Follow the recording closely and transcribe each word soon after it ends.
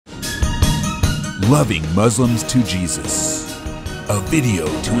Loving Muslims to Jesus. A video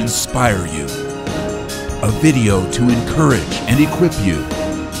to inspire you. A video to encourage and equip you.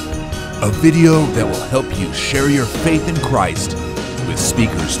 A video that will help you share your faith in Christ with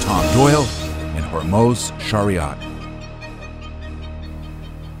speakers Tom Doyle and Hormoz Shariat.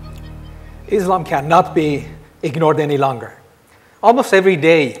 Islam cannot be ignored any longer. Almost every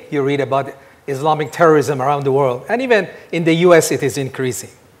day you read about Islamic terrorism around the world, and even in the US it is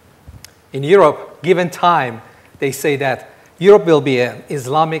increasing. In Europe, given time, they say that Europe will be an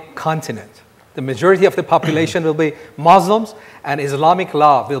Islamic continent. The majority of the population will be Muslims, and Islamic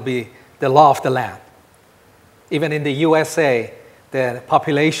law will be the law of the land. Even in the USA, the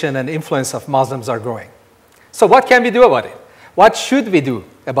population and influence of Muslims are growing. So what can we do about it? What should we do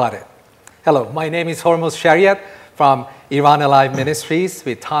about it? Hello, my name is Hormoz Shariat from Iran Alive Ministries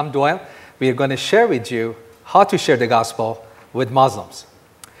with Tom Doyle. We are going to share with you how to share the gospel with Muslims.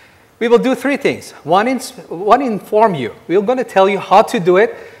 We will do three things. One, inform you. We're going to tell you how to do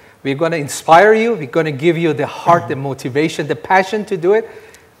it. We're going to inspire you. We're going to give you the heart, the motivation, the passion to do it.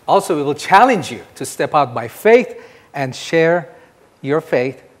 Also, we will challenge you to step out by faith and share your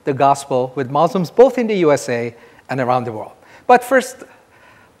faith, the gospel, with Muslims, both in the USA and around the world. But first,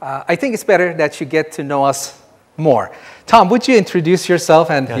 I think it's better that you get to know us more. Tom, would you introduce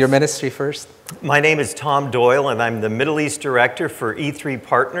yourself and your ministry first? My name is Tom Doyle, and I'm the Middle East Director for E3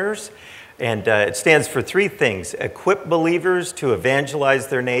 Partners. And it stands for three things: equip believers to evangelize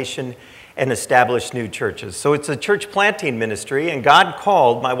their nation and establish new churches. So it's a church planting ministry, and God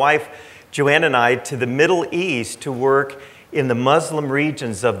called my wife Joanne and I to the Middle East to work in the Muslim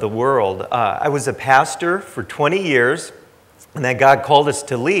regions of the world. I was a pastor for 20 years, and then God called us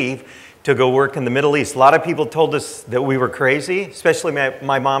to leave to go work in the Middle East. A lot of people told us that we were crazy, especially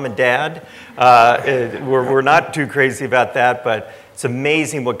my mom and dad. We're not too crazy about that, but it's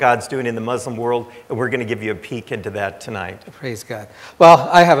amazing what God's doing in the Muslim world, and we're going to give you a peek into that tonight. Praise God. Well,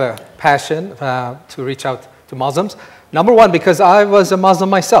 I have a passion to reach out to Muslims. Number one, because I was a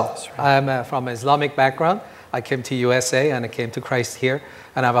Muslim myself. Right. I'm from an Islamic background. I came to USA and I came to Christ here,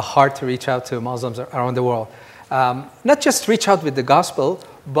 and I have a heart to reach out to Muslims around the world. Not just reach out with the gospel,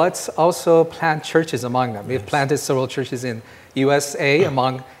 but also plant churches among them. We've planted several churches in USA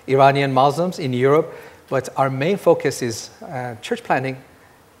among Iranian Muslims, in Europe, but our main focus is church planting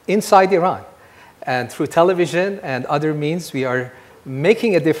inside Iran. And through television and other means, we are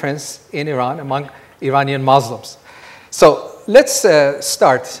making a difference in Iran among Iranian Muslims. So let's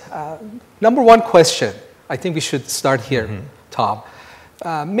start. Number one question, I think we should start here, Tom.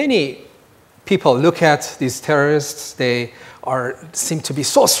 Many people look at these terrorists, they seem to be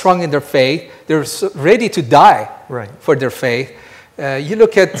so strong in their faith, they're so ready to die for their faith. You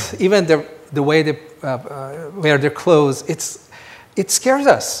look at even the way they wear their clothes, it scares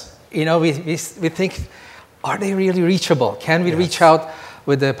us. You know, we think, are they really reachable? Can we reach out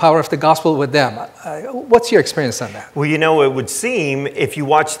with the power of the gospel with them? What's your experience on that? Well, you know, it would seem, if you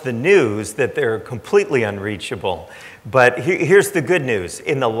watch the news, that they're completely unreachable. But here's the good news.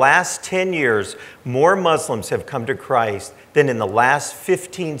 In the last 10 years, more Muslims have come to Christ than in the last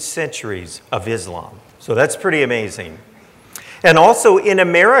 15 centuries of Islam. So that's pretty amazing. And also in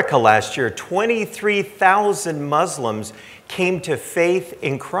America last year, 23,000 Muslims came to faith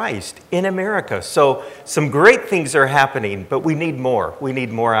in Christ in America. So some great things are happening, but we need more. We need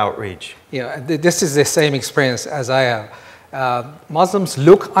more outreach. Yeah, this is the same experience as I have. Muslims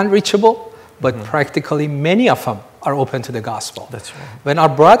look unreachable, but practically many of them are open to the gospel. That's right. When our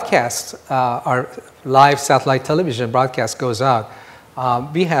broadcast, our live satellite television broadcast goes out,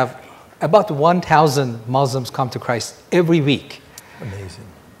 we have about 1,000 Muslims come to Christ every week. Amazing.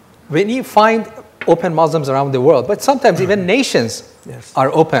 When you find open Muslims around the world, but sometimes even nations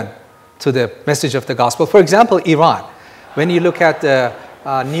are open to the message of the gospel. For example, Iran. When you look at the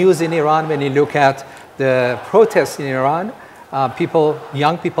news in Iran, when you look at the protests in Iran,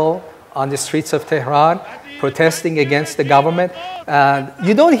 young people on the streets of Tehran protesting against the government,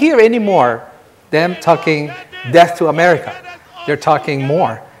 you don't hear anymore them talking death to America. They're talking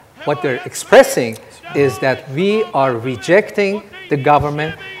more. What they're expressing is that we are rejecting the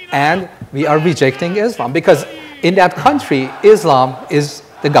government and we are rejecting Islam, because in that country, Islam is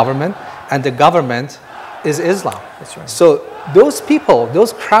the government and the government is Islam. That's right. So those people,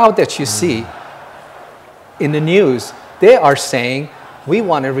 those crowd that you see in the news, they are saying, we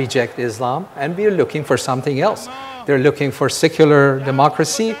want to reject Islam and we're looking for something else. They're looking for secular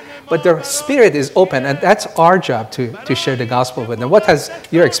democracy, but their spirit is open, and that's our job to share the gospel with them. What has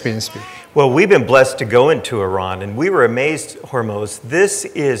your experience been? Well, we've been blessed to go into Iran, and we were amazed, Hormoz. This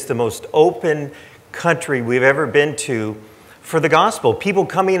is the most open country we've ever been to for the gospel. People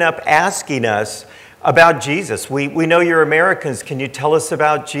coming up asking us about Jesus. We know you're Americans. Can you tell us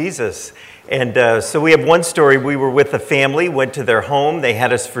about Jesus? And so we have one story. We were with a family, went to their home. They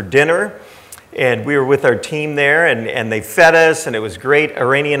had us for dinner. And we were with our team there, and they fed us, and it was great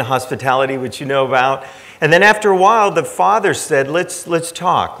Iranian hospitality, which you know about. And then after a while, the father said, let's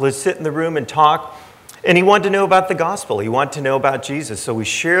talk. Let's sit in the room and talk. And he wanted to know about the gospel. He wanted to know about Jesus. So we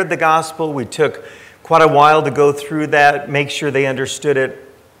shared the gospel. We took quite a while to go through that, make sure they understood it.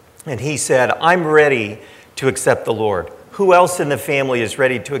 And he said, I'm ready to accept the Lord. Who else in the family is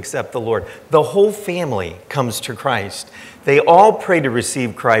ready to accept the Lord? The whole family comes to Christ. They all prayed to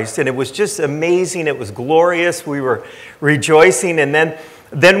receive Christ, and it was just amazing. It was glorious. We were rejoicing, and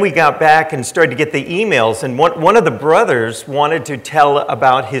then we got back and started to get the emails, and one of the brothers wanted to tell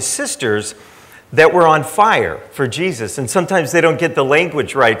about his sisters that were on fire for Jesus, and sometimes they don't get the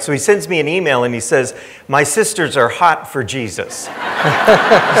language right. So he sends me an email, and he says, my sisters are hot for Jesus.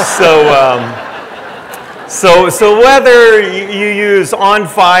 So whether you use on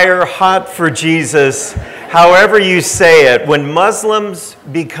fire, hot for Jesus, however you say it, when Muslims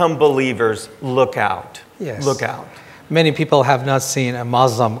become believers, look out. Yes. Look out. Many people have not seen a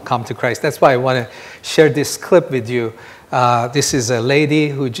Muslim come to Christ. That's why I want to share this clip with you. This is a lady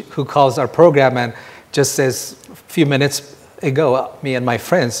who calls our program and just says a few minutes ago, me and my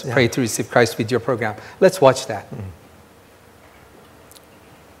friends prayed to receive Christ with your program. Let's watch that.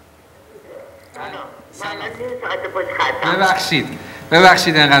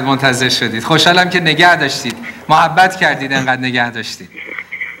 ببخشید انقدر منتظر شدید. خوشحالم که نگه داشتید. محبت کردید انقدر نگه داشتید.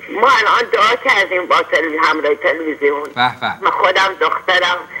 ما الان دعا کردیم با همراه تلویزیون. به به. من خودم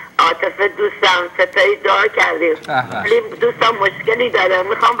دخترم عاطفه دوستم ستایی دعا کردیم. ولی دوستم مشکلی داره.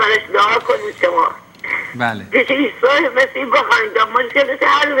 میخوام براش دعا کنید شما. بله. پیش عیسی مسیح بخواید تا مشکلش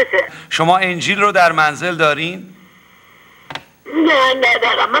حل بشه. شما انجیل رو در منزل دارین؟ نه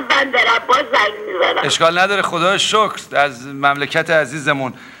ندارم. من بندر عباس زنگ میزنم. اشکال نداره. خدا شکر از مملکت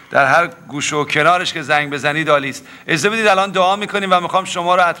عزیزمون در هر گوشه و کنارش که زنگ بزنید عالیست. اجازه بدید الان دعا میکنیم و میخوام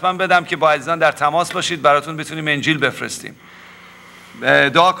شما رو حتما بدم که با عزیزان در تماس باشید براتون بتونیم انجیل بفرستیم.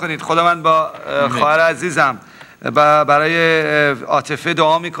 دعا کنید. خدا من با خواهر عزیزم برای عاطفه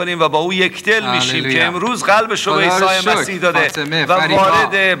دعا میکنیم و با او یک دل میشیم که امروز قلبش رو به عیسی مسیح داده و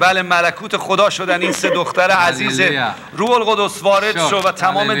وارد بله ملکوت خدا شدن این سه دختر عزیز. روح القدس وارد شو و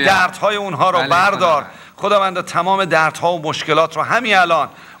تمام دردهای اونها رو بردار. خداوند تمام دردها و مشکلات رو همین الان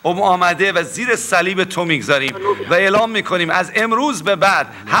آمده و زیر صلیب تو میگذاریم و اعلام میکنیم از امروز به بعد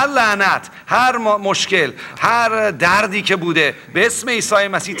هر لعنت، هر مشکل، هر دردی که بوده به اسم عیسی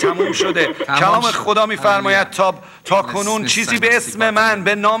مسیح تموم شده. کلام خدا میفرماید تا کنون چیزی به اسم من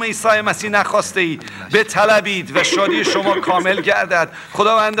به نام عیسی مسیح نخواسته اید بطلبید و شادی شما کامل گردد.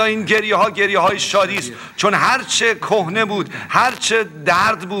 خداوندا این گریه های شادی است، چون هرچه کهنه بود، هرچه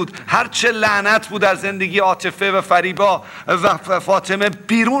درد بود، هرچه لعنت بود در زندگی عاطفه و فریبا و فاطمه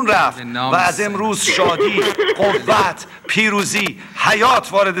بیرون رفت و از امروز شادی، قوت، پیروزی،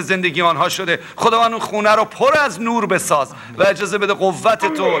 حیات وارد زندگی آنها شده. خداوند اون خونه رو پر از نور بساز و اجازه بده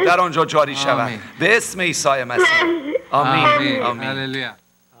قوت تو در آنجا جاری شود به اسم عیسی مسیح. آمین. آمین. Hallelujah.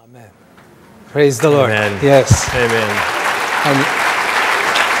 Amen. Praise the Lord. Amen. Yes. Amen.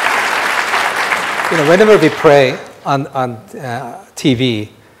 And whenever we pray on TV,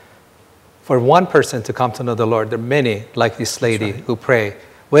 for one person to come to know the Lord, there are many like this lady who pray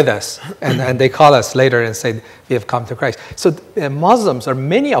with us, and they call us later and say, we have come to Christ. So Muslims, or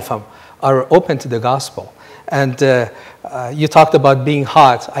many of them, are open to the gospel. And you talked about being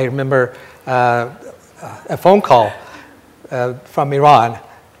hot. I remember a phone call from Iran.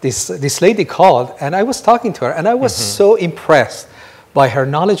 This lady called, and I was talking to her, and I was so impressed by her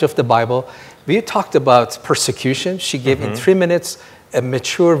knowledge of the Bible. We talked about persecution. She gave in 3 minutes a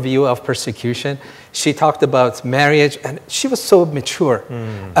mature view of persecution. She talked about marriage, and she was so mature.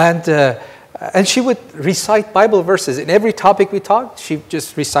 And she would recite Bible verses. In every topic we talked, she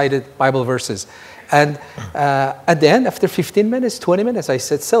just recited Bible verses. And at the end, after 15 minutes, 20 minutes, I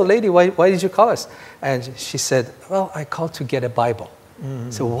said, so lady, why did you call us? And she said, well, I called to get a Bible.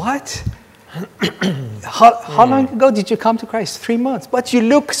 So what? How long ago did you come to Christ? 3 months. But you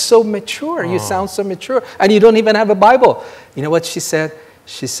look so mature. You sound so mature. And you don't even have a Bible. You know what she said?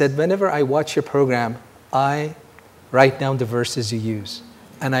 She said, whenever I watch your program, I write down the verses you use.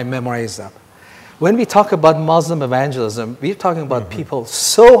 And I memorize them. When we talk about Muslim evangelism, we're talking about people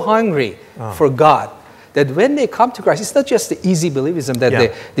so hungry for God that when they come to Christ, it's not just the easy believism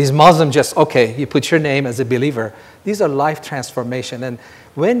that these Muslims just, okay, you put your name as a believer. These are life transformation. And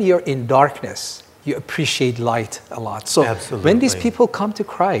when you're in darkness, you appreciate light a lot. So when these people come to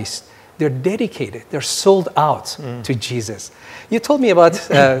Christ, they're dedicated. They're sold out to Jesus. You told me about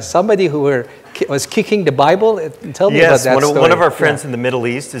somebody who was kicking the Bible. Tell me about that story. One of our friends in the Middle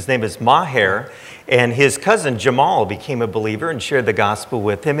East, his name is Maher, and his cousin Jamal became a believer and shared the gospel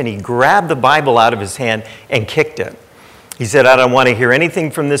with him, and he grabbed the Bible out of his hand and kicked it. He said, I don't want to hear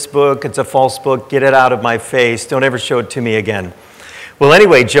anything from this book. It's a false book. Get it out of my face. Don't ever show it to me again. Well,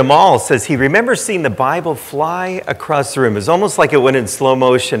 anyway, Jamal says he remembers seeing the Bible fly across the room. It was almost like it went in slow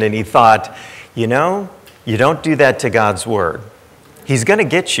motion, and he thought, you know, you don't do that to God's word. He's going to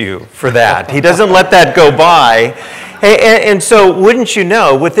get you for that. He doesn't let that go by. And so, wouldn't you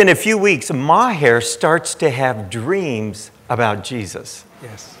know, within a few weeks, Maher starts to have dreams about Jesus.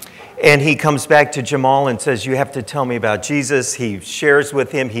 Yes. And he comes back to Jamal and says, you have to tell me about Jesus. He shares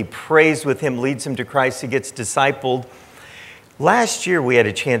with him. He prays with him, leads him to Christ. He gets discipled. Last year, we had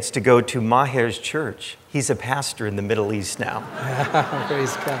a chance to go to Maher's church. He's a pastor in the Middle East now.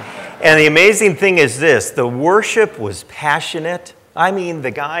 Praise God. And the amazing thing is this, the worship was passionate. I mean, the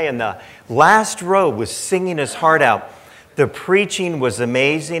guy in the last row was singing his heart out. The preaching was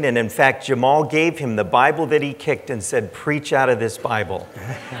amazing. And in fact, Jamal gave him the Bible that he kicked and said, preach out of this Bible.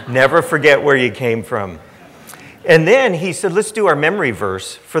 Never forget where you came from. And then he said, let's do our memory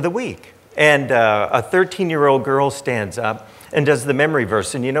verse for the week. And a 13-year-old girl stands up and does the memory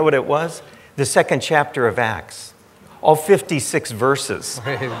verse. And you know what it was? The second chapter of Acts. All 56 verses.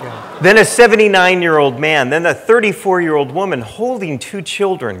 Then a 79-year-old man, then a 34-year-old woman holding 2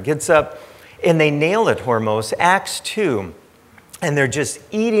 children gets up and they nail it, Hormoz, Acts 2. And they're just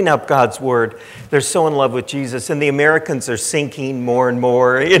eating up God's word. They're so in love with Jesus. And the Americans are sinking more and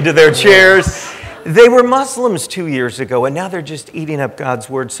more into their chairs. They were Muslims 2 years ago, and now they're just eating up God's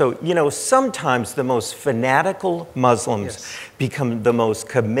word. So, you know, sometimes the most fanatical Muslims become the most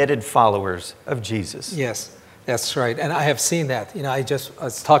committed followers of Jesus. Yes, that's right. And I have seen that. You know, I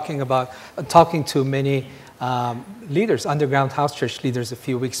was talking to many leaders, underground house church leaders a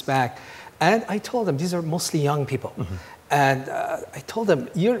few weeks back, and I told them, these are mostly young people. And I told them,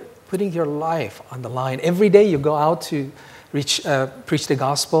 you're putting your life on the line. Every day you go out to preach the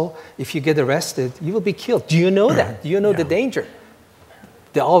gospel. If you get arrested, you will be killed. Do you know that? Do you know the danger?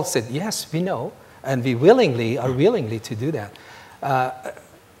 They all said, yes, we know. And we are willingly to do that,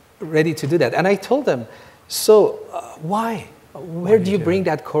 ready to do that. And I told them, so why? Where do you bring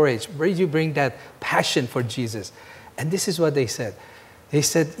that courage? Where do you bring that passion for Jesus? And this is what they said. They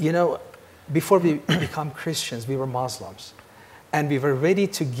said, you know, before we become Christians, we were Muslims. And we were ready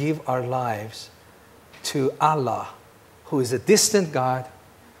to give our lives to Allah, who is a distant God,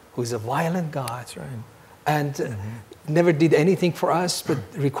 who is a violent God. That's right. And never did anything for us, but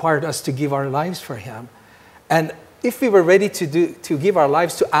required us to give our lives for him. And if we were ready to give our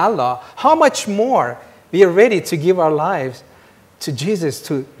lives to Allah, how much more we are ready to give our lives to Jesus,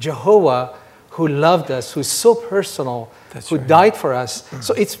 to Jehovah, who loved us, who's so personal, who died for us.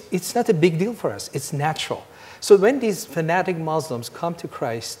 So it's not a big deal for us. It's natural. So when these fanatic Muslims come to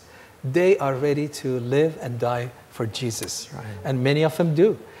Christ, they are ready to live and die for Jesus. Right. And many of them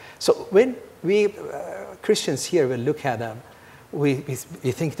do. So when we Christians here will look at them, we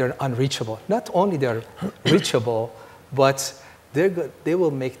think they're unreachable. Not only they're reachable, but they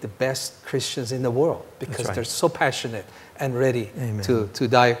will make the best Christians in the world because they're so passionate and ready to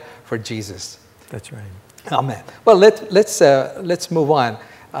die for Jesus. That's right. Amen. Well, let's move on.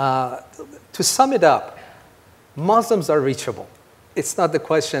 To sum it up, Muslims are reachable. It's not the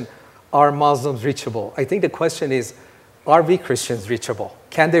question, are Muslims reachable? I think the question is, are we Christians reachable?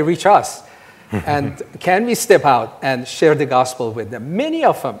 Can they reach us? And can we step out and share the gospel with them? Many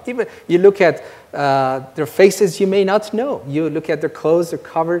of them, even you look at their faces, you may not know. You look at their clothes, they're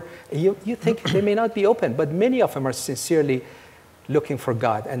covered, you think they may not be open, but many of them are sincerely looking for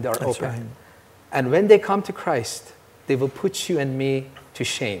God and they're open. Right. And when they come to Christ, they will put you and me to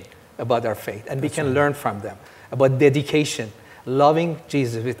shame about our faith. And we can learn from them about dedication, loving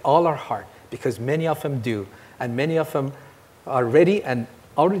Jesus with all our heart, because many of them do. And many of them are ready and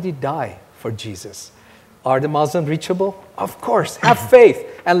already die for Jesus. Are the Muslims reachable? Of course. Have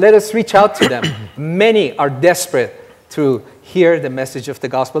faith and let us reach out to them. Many are desperate to hear the message of the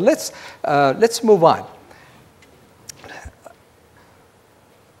gospel. Let's move on.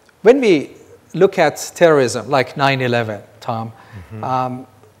 When we look at terrorism like 9/11, Tom,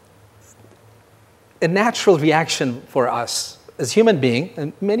 a natural reaction for us as human beings,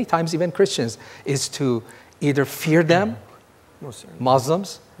 and many times even Christians, is to either fear them,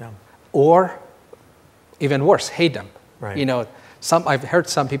 Muslims, or even worse, hate them. Right. You know, I've heard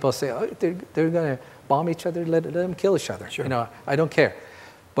some people say, oh, they're going to bomb each other, let them kill each other. Sure. You know, I don't care.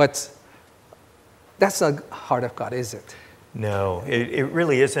 But that's not the heart of God, is it? No, it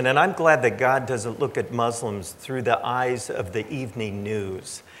really isn't. And I'm glad that God doesn't look at Muslims through the eyes of the evening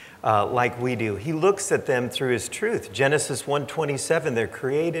news like we do. He looks at them through his truth. Genesis 1:27, they're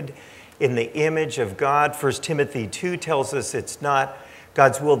created in the image of God. 1 Timothy 2 tells us it's not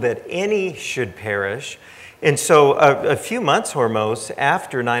God's will that any should perish. And so a few months, Hormoz,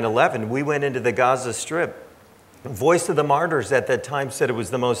 after 9/11, we went into the Gaza Strip. Voice of the Martyrs at that time said it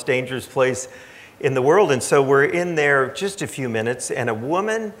was the most dangerous place in the world. And so we're in there just a few minutes, and a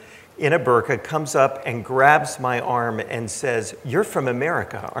woman in a burqa comes up and grabs my arm and says, "You're from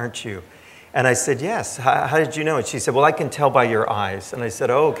America, aren't you?" And I said, "Yes. How did you know?" And she said, "Well, I can tell by your eyes." And I said,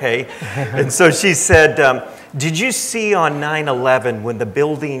 "Oh, okay." And so she said, "Did you see on 9/11 when the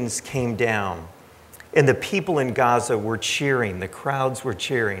buildings came down and the people in Gaza were cheering, the crowds were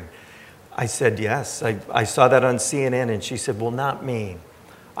cheering?" I said, "Yes, I saw that on CNN." And she said, "Well, not me.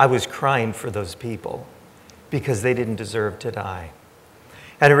 I was crying for those people because they didn't deserve to die."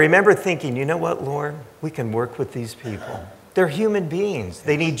 And I remember thinking, you know what, Lord? We can work with these people. They're human beings.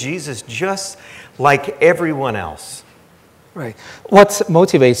 They need Jesus just like everyone else. Right. What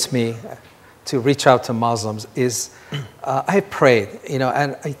motivates me to reach out to Muslims is I prayed, and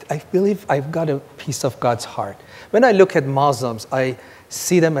I believe I've got a piece of God's heart. When I look at Muslims, I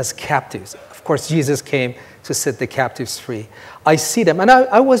see them as captives. Of course, Jesus came to set the captives free. I see them, and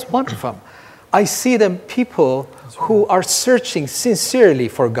I was one of them. I see them people who are searching sincerely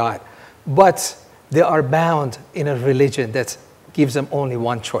for God, but they are bound in a religion that gives them only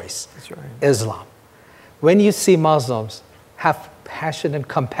one choice, That's right. Islam. When you see Muslims, have passion and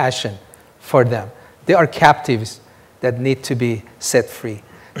compassion for them. They are captives that need to be set free.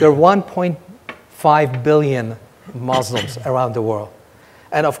 There are 1.5 billion Muslims around the world.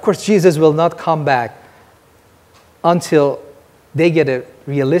 And of course, Jesus will not come back until they get a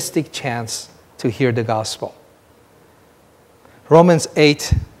realistic chance to hear the gospel. Romans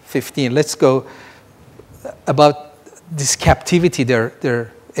 8:15. Let's go about this captivity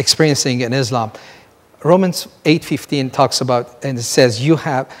they're experiencing in Islam. Romans 8:15 talks about, and it says,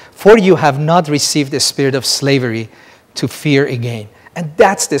 "For you have not received the spirit of slavery to fear again." And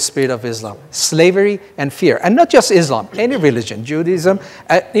that's the spirit of Islam, slavery and fear. And not just Islam, any religion, Judaism,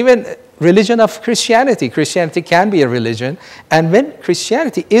 even religion of Christianity. Christianity can be a religion. And when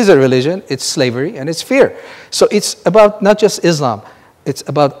Christianity is a religion, it's slavery and it's fear. So it's about not just Islam, it's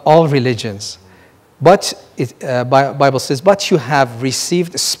about all religions. But Bible says, "But you have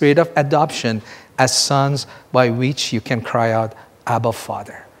received the spirit of adoption as sons by which you can cry out, Abba,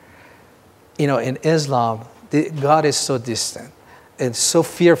 Father." In Islam, God is so distant and so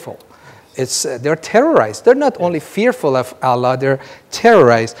fearful. They're terrorized. They're not only fearful of Allah, they're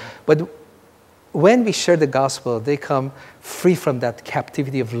terrorized. But when we share the gospel, they come free from that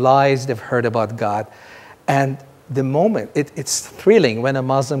captivity of lies they've heard about God. And the moment, it's thrilling when a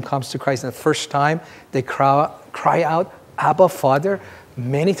Muslim comes to Christ and the first time they cry out, Abba, Father.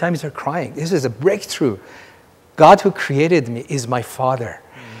 Many times they're crying. This is a breakthrough. God who created me is my Father.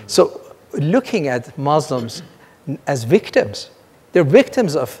 So looking at Muslims as victims, they're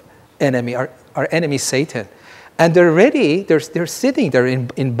victims of our enemy Satan. And they're sitting there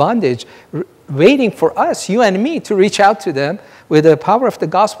in bondage, waiting for us, you and me, to reach out to them with the power of the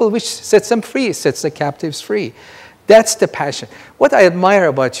gospel, which sets them free, sets the captives free. That's the passion. What I admire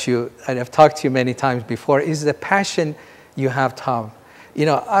about you, and I've talked to you many times before, is the passion you have, Tom.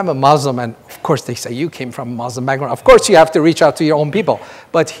 I'm a Muslim, and of course they say you came from a Muslim background. Of course you have to reach out to your own people.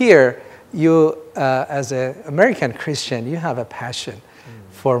 But here, you, as an American Christian, you have a passion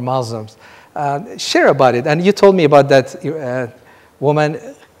for Muslims. Share about it. And you told me about that woman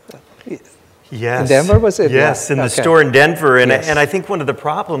Yes. in Denver, was it? Yes, yeah. in the store in Denver. And, Yes. and I think one of the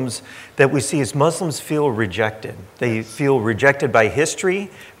problems that we see is Muslims feel rejected. They feel rejected by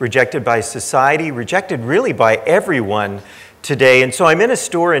history, rejected by society, rejected really by everyone today. And so I'm in a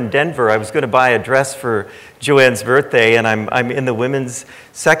store in Denver. I was going to buy a dress for Joanne's birthday, and I'm in the women's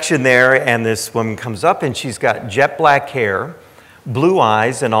section there, and this woman comes up, and she's got jet black hair, blue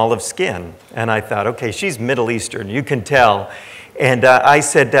eyes, and olive skin. And I thought, okay, she's Middle Eastern, you can tell. And I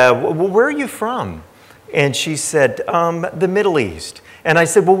said, well, where are you from? And she said, the Middle East. And I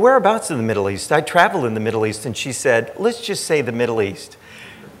said, well, whereabouts in the Middle East? I travel in the Middle East. And she said, let's just say the Middle East.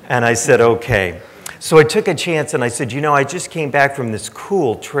 And I said, okay. So I took a chance and I said, I just came back from this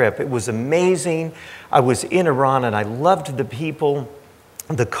cool trip. It was amazing. I was in Iran and I loved the people,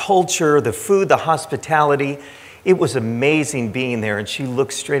 the culture, the food, the hospitality. It was amazing being there. And she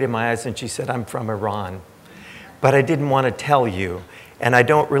looked straight in my eyes and she said, I'm from Iran. But I didn't want to tell you. And I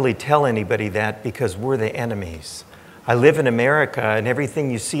don't really tell anybody that because we're the enemies I live in America, and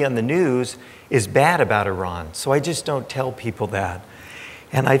everything you see on the news is bad about Iran. So I just don't tell people that.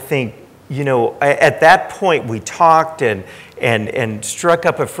 And I think, you know, at that point we talked and struck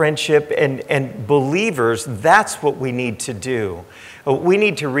up a friendship, and believers, that's what we need to do. We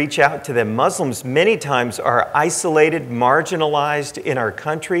need to reach out to them. Muslims many times are isolated, marginalized in our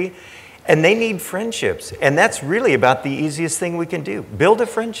country, and they need friendships. And that's really about the easiest thing we can do. Build a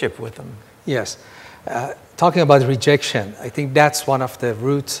friendship with them. Yes. Talking about rejection, I think that's one of the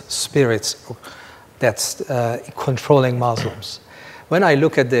root spirits that's controlling Muslims. When I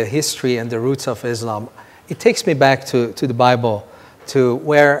look at the history and the roots of Islam, it takes me back to the Bible, to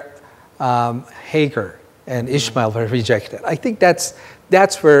where Hagar and Ishmael were rejected. I think that's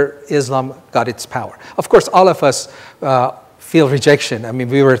where Islam got its power. Of course, all of us feel rejection. I mean,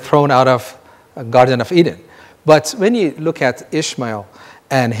 we were thrown out of the Garden of Eden. But when you look at Ishmael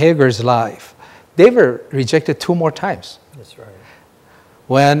and Hagar's life, they were rejected 2 more times. That's right.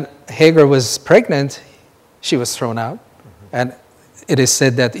 When Hagar was pregnant, she was thrown out. And it is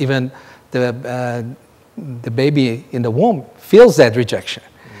said that even the baby in the womb feels that rejection.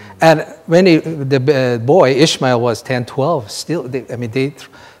 And when the boy, Ishmael, was 10, 12, still, they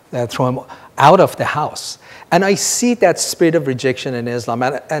throw him out of the house. And I see that spirit of rejection in Islam.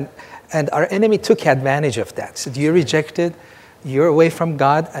 And our enemy took advantage of that. Said, you're rejected, you're away from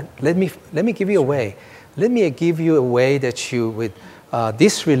God, and let me give you a way. Let me give you a way that you, with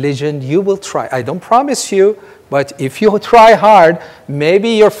this religion, you will try. I don't promise you, but if you try hard, maybe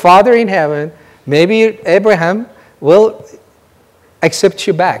your Father in heaven, maybe Abraham will accept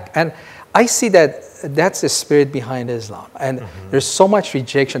you back. And I see that that's the spirit behind Islam. And there's so much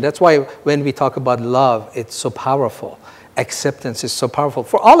rejection. That's why when we talk about love, it's so powerful. Acceptance is so powerful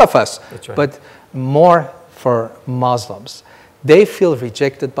for all of us, right. But more for Muslims. They feel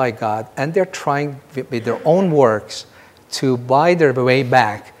rejected by God, and they're trying with their own works to buy their way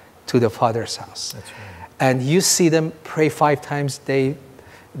back to the Father's house. That's right. And you see them pray 5 times a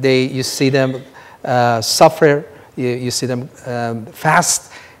day. You see them suffer. You see them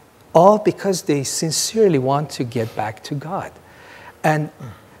fast, all because they sincerely want to get back to God. And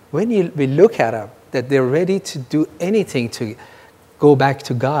when we look at them, that they're ready to do anything to go back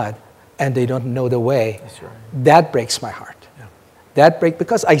to God, and they don't know the way, that's right. That breaks my heart. Yeah. That breaks,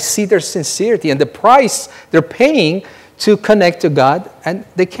 because I see their sincerity and the price they're paying to connect to God, and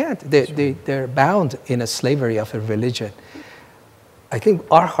they can't. They're bound in a slavery of a religion. I think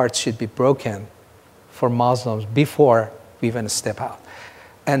our hearts should be broken for Muslims before we even step out.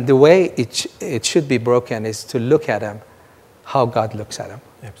 And the way it should be broken is to look at them how God looks at them.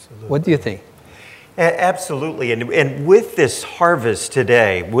 Absolutely. What do you think? Absolutely. And with this harvest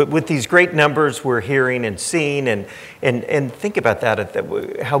today, with these great numbers we're hearing and seeing, and think about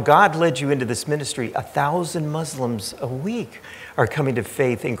that, how God led you into this ministry. 1,000 Muslims a week are coming to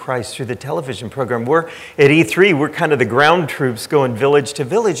faith in Christ through the television program. We're at E3, we're kind of the ground troops going village to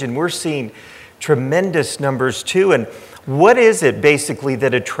village, and we're seeing tremendous numbers too. And what is it basically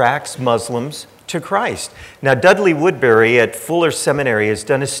that attracts Muslims to Christ? Now, Dudley Woodbury at Fuller Seminary has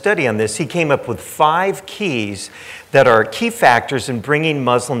done a study on this. He came up with 5 keys that are key factors in bringing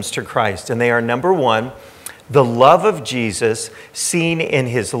Muslims to Christ. And they are, number 1, the love of Jesus seen in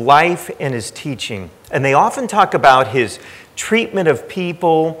his life and his teaching. And they often talk about his treatment of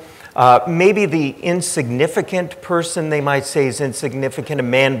people. Maybe the insignificant person, they might say, is insignificant, a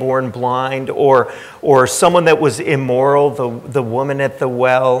man born blind, or someone that was immoral, the woman at the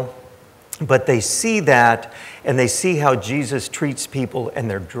well. But they see that, and they see how Jesus treats people, and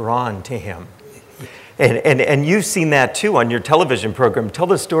they're drawn to him. And you've seen that too on your television program. Tell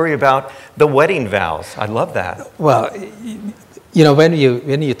the story about the wedding vows. I love that. Well, you know, when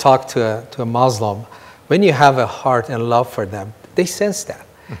you talk to a Muslim, when you have a heart and love for them, they sense that.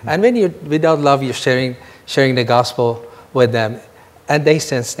 And when you, without love, you're sharing the gospel with them, and they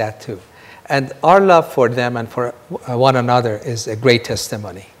sense that too. And our love for them and for one another is a great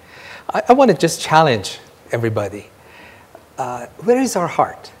testimony. I want to just challenge everybody. Where is our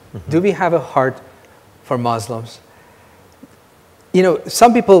heart? Do we have a heart for Muslims? You know,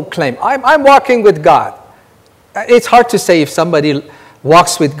 some people claim, I'm walking with God. It's hard to say if somebody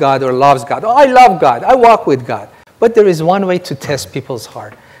walks with God or loves God. Oh, I love God. I walk with God. But there is one way to test people's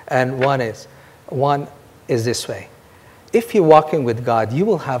heart, and one is this way. If you're walking with God, you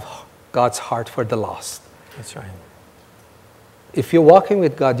will have God's heart for the lost. That's right. If you're walking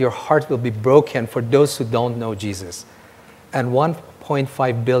with God, your heart will be broken for those who don't know Jesus. And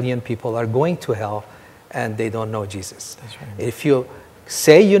 1.5 billion people are going to hell, and they don't know Jesus. That's right. If you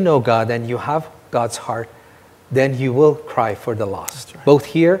say you know God and you have God's heart, then you will cry for the lost, right. Both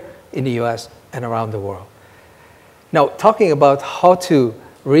here in the U.S. and around the world. Now, talking about how to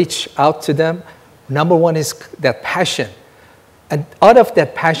reach out to them, number one is that passion. And out of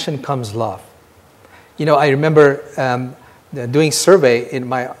that passion comes love. You know, I remember doing survey in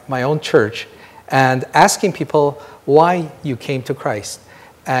my own church and asking people why you came to Christ.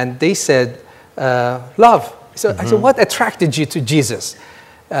 And they said, love. So I said, what attracted you to Jesus?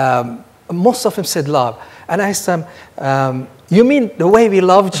 Most of them said love. And I asked them, you mean the way we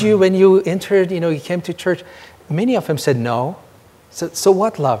loved you when you entered, you came to church? Many of them said no. So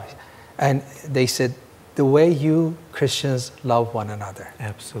what love? And they said, the way you Christians love one another.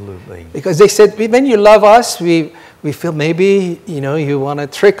 Absolutely. Because they said, when you love us, we feel maybe, you want to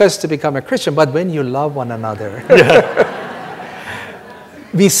trick us to become a Christian, but when you love one another,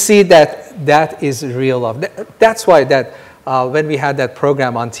 we see that is real love. That's why when we had that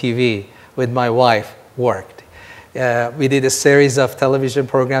program on TV with my wife, worked. We did a series of television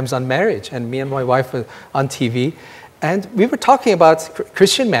programs on marriage, and me and my wife were on TV. And we were talking about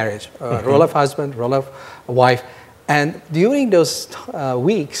Christian marriage, role of husband, role of wife. And during those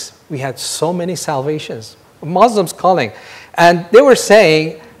weeks, we had so many salvations, Muslims calling. And they were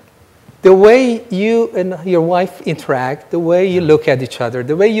saying, the way you and your wife interact, the way you look at each other,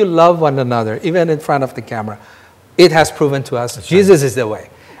 the way you love one another, even in front of the camera, it has proven to us Jesus is the way.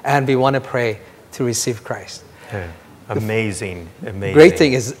 And we want to pray to receive Christ. Yeah. Amazing, amazing. Great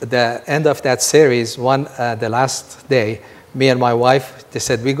thing is the end of that series, the last day, me and my wife, they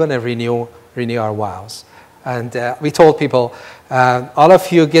said, we're going to renew our vows. And we told people, all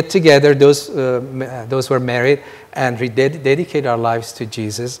of you get together, those who are married, and we dedicate our lives to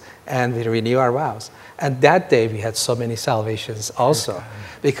Jesus, and we renew our vows. And that day, we had so many salvations also.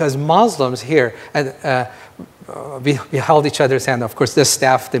 Because Muslims here, and we held each other's hand. Of course, the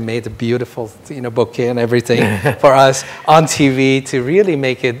staff, they made a beautiful bouquet and everything for us on TV to really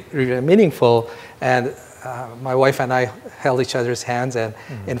make it really meaningful. And my wife and I held each other's hands, and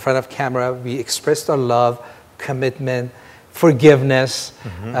in front of camera, we expressed our love, commitment, forgiveness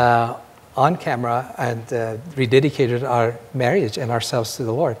on camera, and rededicated our marriage and ourselves to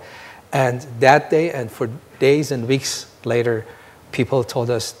the Lord. And that day, and for days and weeks later, people told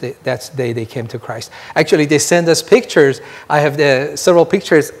us that's the day they came to Christ. Actually, they send us pictures. I have several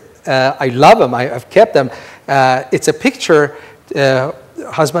pictures. I love them. I've kept them. It's a picture,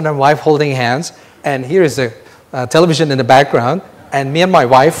 husband and wife holding hands, and here is a television in the background, and me and my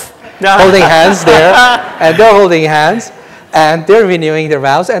wife holding hands there, and they're holding hands, and they're renewing their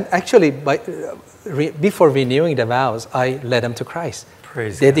vows. And actually, before renewing the vows, I led them to Christ.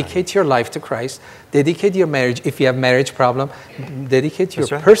 Praise dedicate God. Your life to Christ. Dedicate your marriage. If you have marriage problem, dedicate your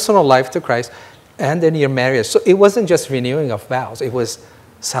right. personal life to Christ, and then your marriage. So it wasn't just renewing of vows. It was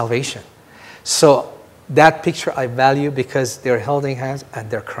salvation. So that picture I value because they're holding hands and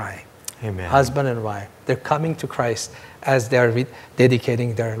they're crying. Amen. Husband and wife. They're coming to Christ as they're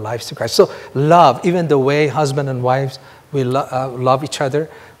dedicating their lives to Christ. So love, even the way husband and wives we love each other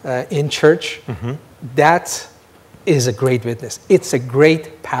in church, that is a great witness. It's a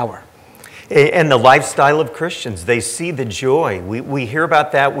great power. And the lifestyle of Christians, they see the joy. We hear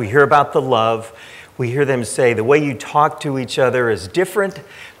about that. We hear about the love. We hear them say the way you talk to each other is different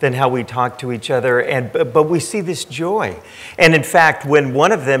than how we talk to each other. But we see this joy. And in fact, when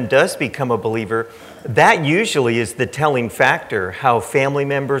one of them does become a believer, that usually is the telling factor, how family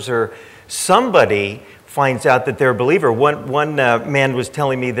members or somebody finds out that they're a believer. One man was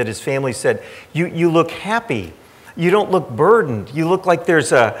telling me that his family said, you look happy. You don't look burdened. You look like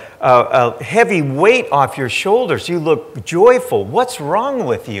there's a heavy weight off your shoulders. You look joyful. What's wrong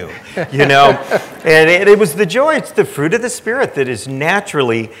with you? And it was the joy. It's the fruit of the Spirit that is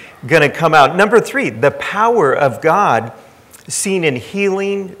naturally going to come out. Number 3, the power of God seen in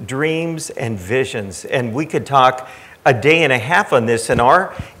healing, dreams, and visions. And we could talk a day and a half on this in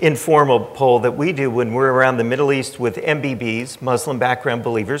our informal poll that we do when we're around the Middle East with MBBs, Muslim background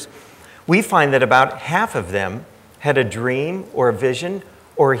believers. We find that about half of them had a dream or a vision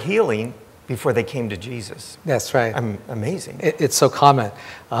or a healing before they came to Jesus. That's right. Amazing. It's so common.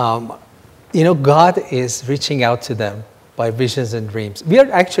 God is reaching out to them by visions and dreams. We are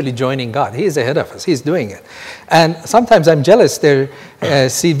actually joining God. He is ahead of us. He's doing it. And sometimes I'm jealous. They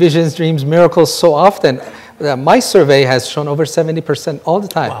see visions, dreams, miracles so often. My survey has shown over 70% all the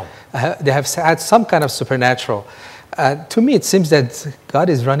time. Wow. They have had some kind of supernatural. To me, it seems that God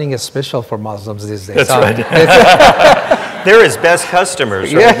is running a special for Muslims these days. That's right. They're his best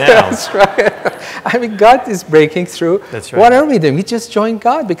customers right now. That's right. I mean, God is breaking through. That's right. What are we doing? We just join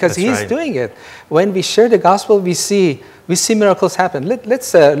God because That's He's right. doing it. When we share the gospel, we see miracles happen.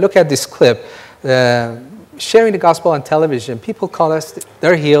 Let's look at this clip. Sharing the gospel on television. People call us,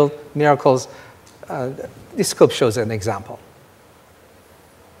 they're healed, miracles this clip shows an example.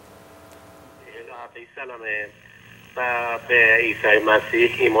 به عیسی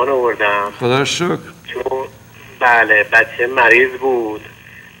مسیح ایمان آوردم. خدا رو شکر. چون بله بچه مریض بود،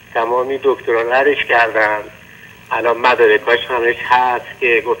 تمامی دکتران ردش کردن، الان مدارکاش همش هست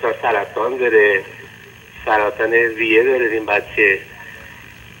که گفتن سرطان داره، سرطان ریه داره این بچه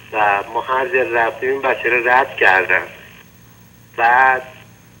و ما هر جا رفتیم این بچه رو رد کردن. بعد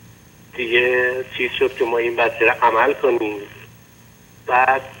دیگه چیز شد که ما این بچه رو عمل کنیم.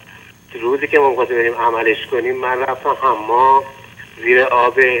 بعد روزی که ما می‌خواستیم بریم عملش کنیم من رفتم حمام زیر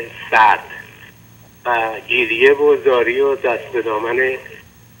آب سرد و گریه و زاری و دست به دامن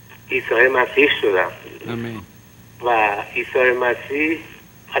عیسی مسیح شدم. آمین. و عیسی مسیح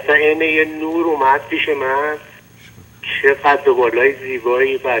اصلا اینه یه نور اومد پیش من، چه قد و بالای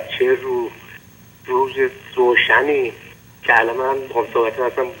زیبایی، بچه روز روشنی که الان من بخوام صحبتم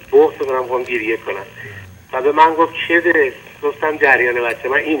اصلا بغض کنم بخوام گریه کنم و به من گفت چه ده؟ گفتم جریان بچه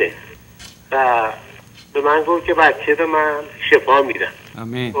من اینه و به من گفت که بچه ده من شفا میدم.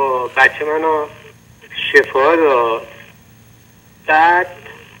 آمین. و بچه منو شفا داد. بعد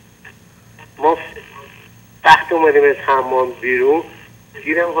ما وقتی اومدیم از حمام بیرون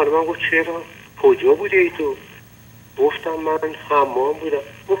دیدم خانم من گفت چرا؟ کجا بودی ای تو؟ گفتم من حمام بودم.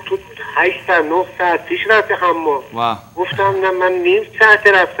 گفت تو 8 ساعت 9 ساعت پیش رفتی حمام. گفتم نه من نیم ساعت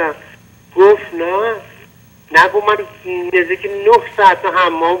رفتم. گفت نه نگو من نزدیک 9 ساعت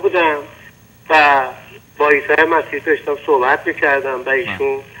حمام بودم و با عیسی مسیح داشتم صحبت میکردم و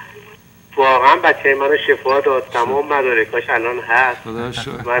ایشون واقعا بچه منو شفا داد. تمام مدارکاش الان هست.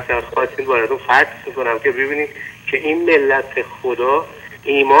 من اصلا خواستیم باردون فکس میکنم که ببینید که این ملت خدا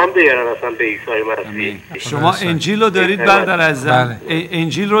ایمان بیارن اصلا به عیسی مسیح. شما انجیل رو دارید برادر عزیزم؟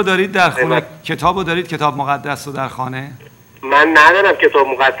 انجیل رو دارید در خونه؟ کتاب رو دارید؟ کتاب مقدس رو در خانه؟ من ندارم کتاب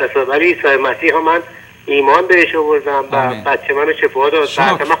مقدس رو، ولی عیسی مسیح ها من ایمان بهش آوردم و بچه منو شفا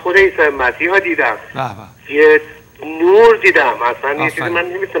داد. من خود عیسی مسیح ها دیدم، یه نور دیدم، اصلا یه چیزی من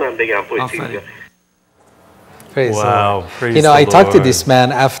نمیتونم بگم پشت اینجا. Praise wow, praise you know, I talked to this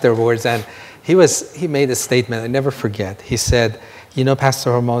man afterwards, and he made a statement I never forget. He said, you know, Pastor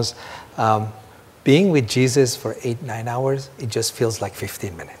Hormoz, being with Jesus for 8-9 hours, it just feels like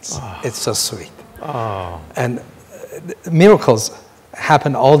 15 minutes. Oh. It's so sweet. Oh. And miracles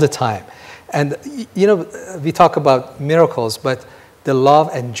happen all the time. And, you know, we talk about miracles, but the love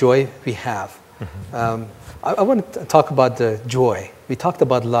and joy we have. Mm-hmm. I want to talk about the joy. We talked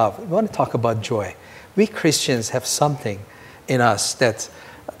about love. We want to talk about joy. We Christians have something in us that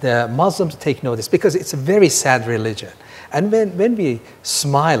the Muslims take notice, because it's a very sad religion. And when we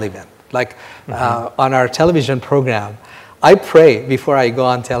smile even, like on our television program, I pray before I go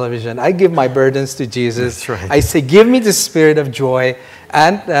on television. I give my burdens to Jesus. That's right. I say, give me the spirit of joy.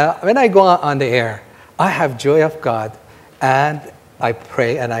 And when I go on the air, I have joy of God. And I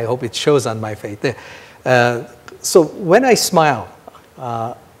pray, and I hope it shows on my face. So when I smile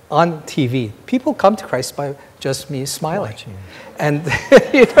on TV, people come to Christ by just me smiling. And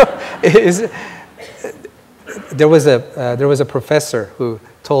you know, there was a professor who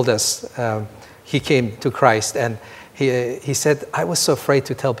told us he came to Christ, and he said, I was so afraid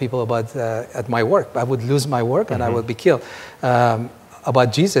to tell people about at my work. I would lose my work and I would be killed. About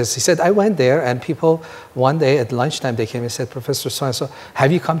Jesus, he said, I went there, and people one day at lunchtime they came and said, Professor so-and-so,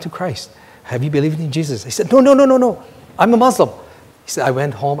 have you come to Christ? Have you believed in Jesus? I said, no, I'm a Muslim. He said, I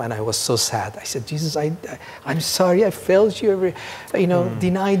went home and I was so sad. I said, Jesus, I'm sorry, I failed you,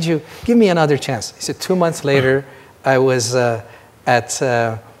 denied you. Give me another chance. He said, 2 months later, I was at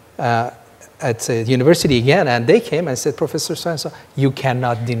university again, and they came and said, Professor so-and-so, you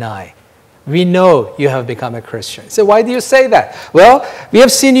cannot deny. We know you have become a Christian. So why do you say that? Well, we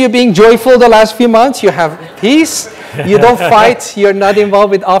have seen you being joyful the last few months. You have peace. You don't fight. You're not involved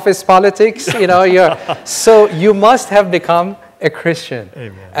with office politics. So you must have become a Christian.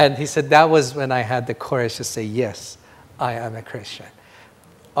 Amen. And he said that was when I had the courage to say, yes, I am a Christian.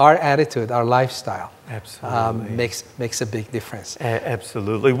 Our attitude, our lifestyle makes a big difference.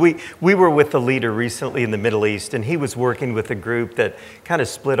 Absolutely. We were with a leader recently in the Middle East, and he was working with a group that kind of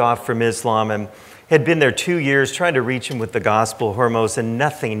split off from Islam and had been there 2 years trying to reach him with the gospel, Hormoz, and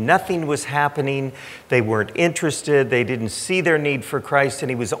nothing was happening. They weren't interested. They didn't see their need for Christ. And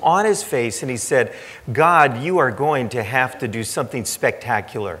he was on his face, and he said, God, you are going to have to do something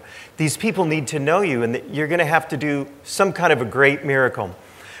spectacular. These people need to know you, and you're going to have to do some kind of a great miracle.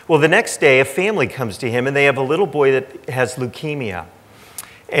 Well, the next day, a family comes to him, and they have a little boy that has leukemia.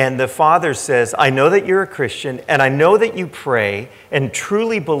 And the father says, I know that you're a Christian, and I know that you pray and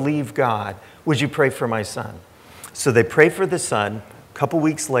truly believe God. Would you pray for my son? So they pray for the son. A couple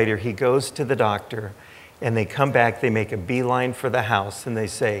weeks later, he goes to the doctor, and they come back, they make a beeline for the house, and they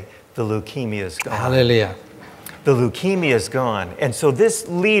say, the leukemia is gone. Hallelujah. The leukemia is gone. And so this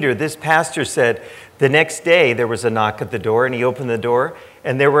leader, this pastor said, the next day there was a knock at the door, and he opened the door,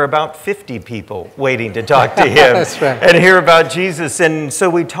 and there were about 50 people waiting to talk to him and hear about Jesus. And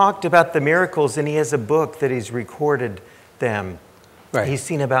so we talked about the miracles, and he has a book that he's recorded them. Right. He's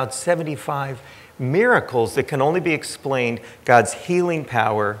seen about 75 miracles that can only be explained, God's healing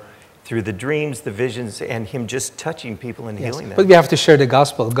power through the dreams, the visions, and him just touching people and healing them. But we have to share the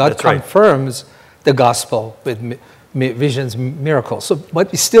gospel. God That's confirms the gospel with visions, miracles. So,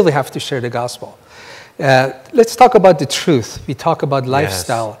 but we still have to share the gospel. Let's talk about the truth. We talk about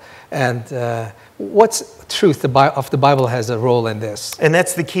lifestyle. Yes. And what's truth of the Bible has a role in this. And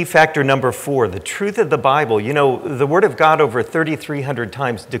that's the key factor number 4, the truth of the Bible. You know, the Word of God over 3,300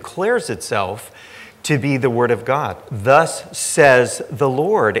 times declares itself to be the Word of God. Thus says the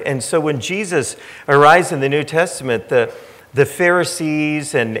Lord. And so when Jesus arrives in the New Testament, the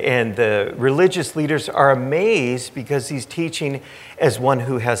Pharisees and the religious leaders are amazed because he's teaching as one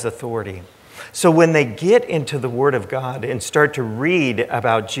who has authority. So when they get into the Word of God and start to read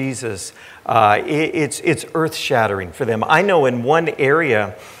about Jesus, it's earth-shattering for them. I know in one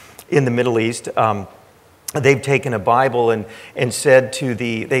area in the Middle East, they've taken a Bible and said to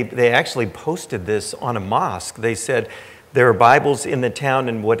they actually posted this on a mosque. They said, there are Bibles in the town,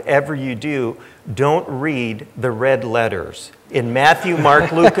 and whatever you do, don't read the red letters. In Matthew,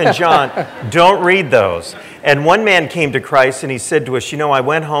 Mark, Luke, and John, don't read those. And one man came to Christ, and he said to us, you know, I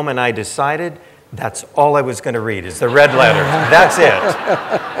went home and I decided that's all I was going to read is the red letters. That's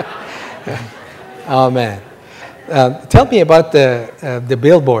it. Amen. Tell me about the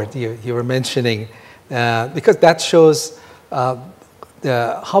billboard you were mentioning, because that shows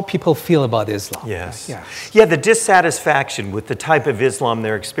how people feel about Islam. Yes. Yeah, the dissatisfaction with the type of Islam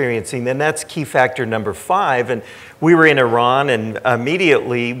they're experiencing, and that's key factor number 5. And we were in Iran, and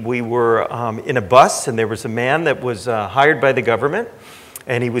immediately we were in a bus, and there was a man that was hired by the government,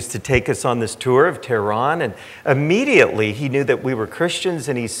 and he was to take us on this tour of Tehran. And immediately he knew that we were Christians,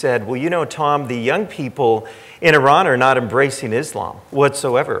 and he said, well, you know, Tom, the young people in Iran are not embracing Islam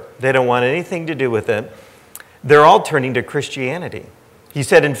whatsoever. They don't want anything to do with it. They're all turning to Christianity. He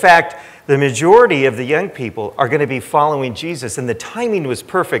said, in fact, the majority of the young people are going to be following Jesus, and the timing was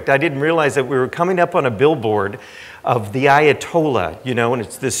perfect. I didn't realize that we were coming up on a billboard of the Ayatollah, you know, and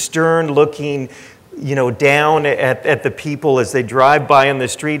it's this stern-looking, you know, down at the people as they drive by on the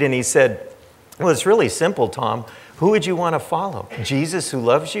street, and he said, well, it's really simple, Tom. Who would you want to follow? Jesus who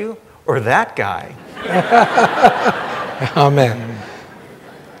loves you, or that guy? Amen.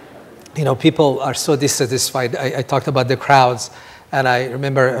 You know, people are so dissatisfied. I talked about the crowds. And I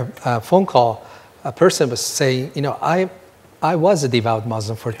remember a phone call, a person was saying, you know, I was a devout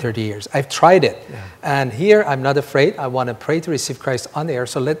Muslim for 30 years. I've tried it. Yeah. And here I'm not afraid. I want to pray to receive Christ on the air,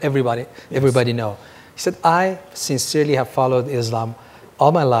 so let everybody know. He said, I sincerely have followed Islam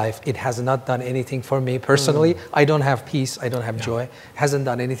all my life. It has not done anything for me personally. I don't have peace. I don't have joy. It hasn't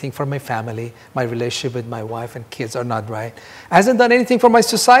done anything for my family. My relationship with my wife and kids are not right. It hasn't done anything for my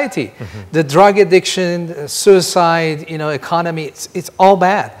society. The drug addiction, suicide, you know, economy, it's all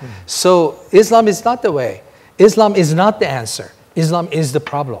bad. So Islam is not the way. Islam is not the answer. Islam is the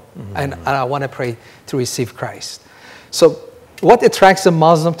problem. And I want to pray to receive Christ. So what attracts a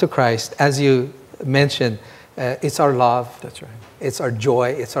Muslim to Christ, as you mentioned, it's our love. That's right. It's our joy.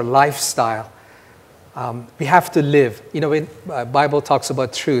 It's our lifestyle. We have to live. You know, when the Bible talks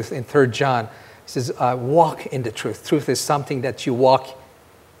about truth in 3 John, it says, walk in the truth. Truth is something that you walk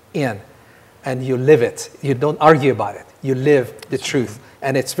in and you live it. You don't argue about it. You live the truth.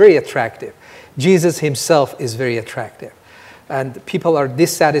 And it's very attractive. Jesus himself is very attractive. And people are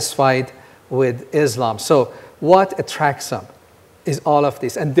dissatisfied with Islam. So what attracts them is all of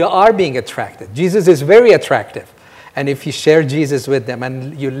this. And they are being attracted. Jesus is very attractive. And if you share Jesus with them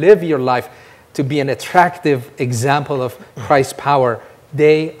and you live your life to be an attractive example of Christ's power,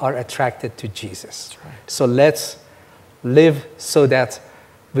 they are attracted to Jesus. Right. So let's live so that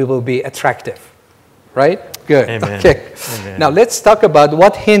we will be attractive. Right? Good. Amen. Okay. Amen. Now let's talk about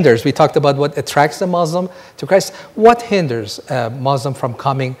what hinders. We talked about what attracts a Muslim to Christ. What hinders a Muslim from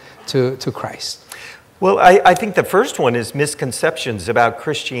coming to Christ? Well, I think the first one is misconceptions about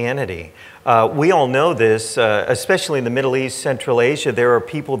Christianity. We all know this, especially in the Middle East, Central Asia. There are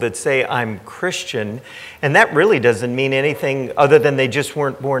people that say, I'm Christian, and that really doesn't mean anything other than they just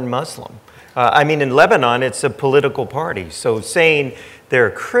weren't born Muslim. I mean, in Lebanon, it's a political party. So saying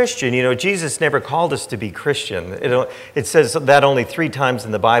they're Christian, you know, Jesus never called us to be Christian. It says that only 3 times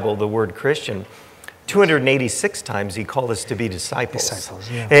in the Bible, the word Christian. 286 times he called us to be disciples.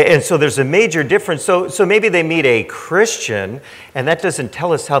 Yeah. And so there's a major difference. So maybe they meet a Christian, and that doesn't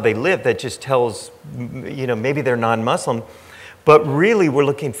tell us how they live. That just tells, maybe they're non-Muslim. But really, we're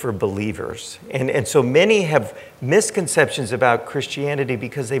looking for believers. And so many have misconceptions about Christianity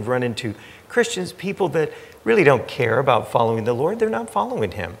because they've run into Christians, people that really don't care about following the Lord. They're not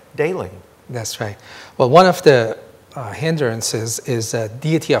following him daily. That's right. Well, one of the hindrances is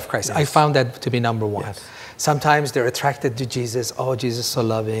deity of Christ. Yes. I found that to be number one. Yes. Sometimes they're attracted to Jesus. Oh, Jesus is so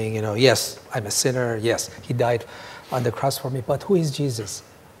loving. Yes, I'm a sinner. Yes, he died on the cross for me. But who is Jesus?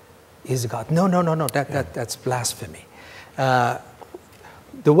 Is God? No. That's blasphemy.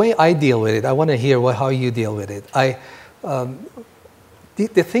 The way I deal with it, I want to hear how you deal with it.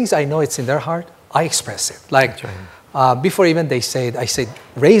 The things I know it's in their heart, I express it. Like, before even they say it, I say,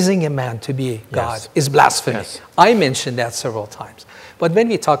 raising a man to be God is blasphemy. Yes. I mentioned that several times. But when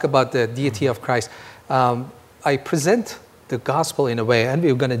we talk about the deity of Christ, I present the gospel in a way, and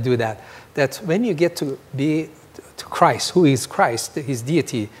we're going to do that when you get to be to Christ, who is Christ, his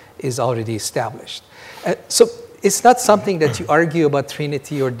deity is already established. So it's not something that you argue about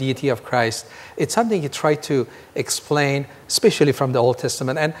Trinity or deity of Christ. It's something you try to explain, especially from the Old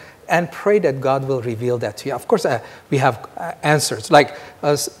Testament, and pray that God will reveal that to you. Of course, we have answers. Like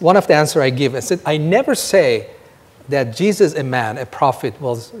one of the answers I give, I said, I never say that Jesus, a man, a prophet,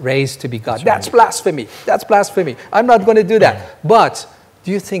 was raised to be God. That's blasphemy. That's blasphemy. I'm not going to do that. But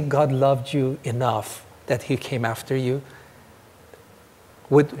do you think God loved you enough that he came after you?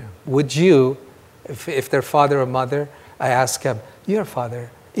 Would you... If their father or mother, I ask them, your father,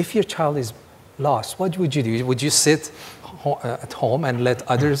 if your child is lost, what would you do? Would you sit at home and let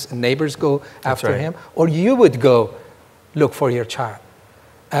others, neighbors go after him? Or you would go look for your child?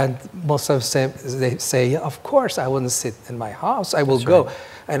 And most of them, they say, of course, I wouldn't sit in my house. I will go.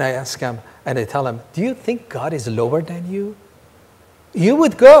 And I ask them, and I tell them, do you think God is lower than you? You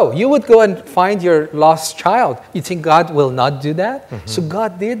would go and find your lost child. You think God will not do that? Mm-hmm. So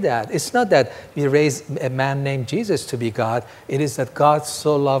God did that. It's not that we raised a man named Jesus to be God. It is that God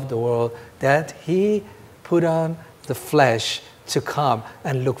so loved the world that he put on the flesh to come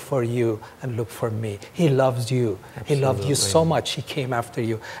and look for you and look for me. He loves you. Absolutely. He loved you so much. He came after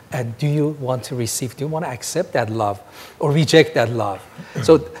you. And do you want to receive? Do you want to accept that love or reject that love?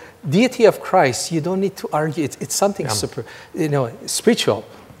 So deity of Christ, you don't need to argue. It's something super, spiritual.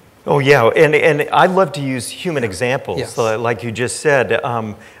 Oh, yeah. And I love to use human examples. Yes. Like you just said.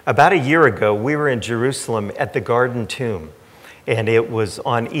 About a year ago, we were in Jerusalem at the Garden Tomb. And it was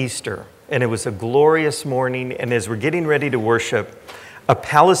on Easter. And it was a glorious morning. And as we're getting ready to worship, a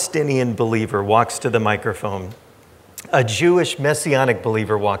Palestinian believer walks to the microphone. A Jewish Messianic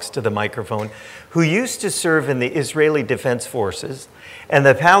believer walks to the microphone who used to serve in the Israeli Defense Forces. And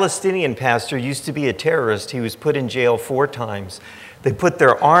the Palestinian pastor used to be a terrorist. He was put in jail 4 times. They put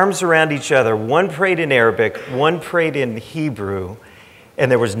their arms around each other. One prayed in Arabic, one prayed in Hebrew,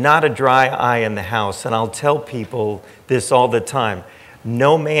 and there was not a dry eye in the house. And I'll tell people this all the time.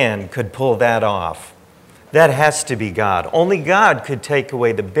 No man could pull that off. That has to be God. Only God could take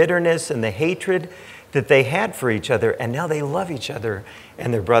away the bitterness and the hatred that they had for each other, and now they love each other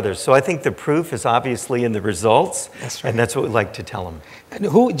and their brothers. So I think the proof is obviously in the results, that's right. And that's what we like to tell them. And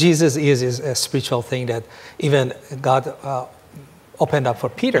who Jesus is a spiritual thing that even God opened up for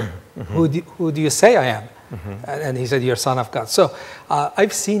Peter. Mm-hmm. Who do you say I am? Mm-hmm. And he said, you're son of God. So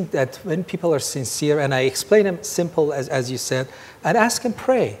I've seen that when people are sincere, and I explain them simple as you said, and ask them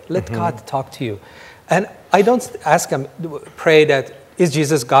pray. Let God talk to you. And I don't ask them, pray that, is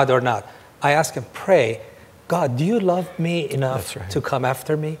Jesus God or not? I ask him, pray, God, do you love me enough to come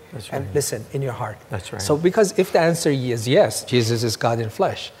after me? That's right. And listen, in your heart. That's right. So because if the answer is yes, Jesus is God in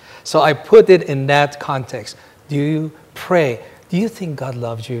flesh. So I put it in that context. Do you pray? Do you think God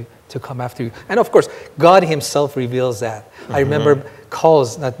loves you to come after you? And of course, God himself reveals that. Mm-hmm. I remember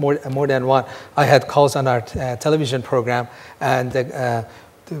calls, not more than one. I had calls on our television program, and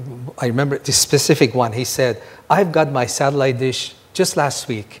I remember this specific one. He said, I've got my satellite dish just last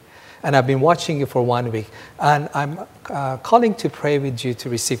week, and I've been watching you for 1 week, and I'm calling to pray with you to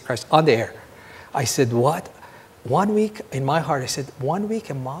receive Christ on the air. I said, what? 1 week? In my heart, I said, 1 week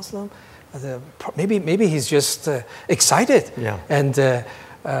a Muslim? Maybe he's just excited and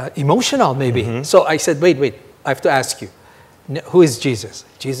emotional, maybe. Mm-hmm. So I said, wait, I have to ask you, who is Jesus?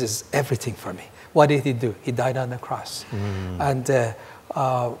 Jesus is everything for me. What did he do? He died on the cross. And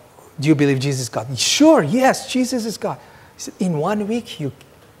do you believe Jesus is God? Sure, yes, Jesus is God. He said, in 1 week,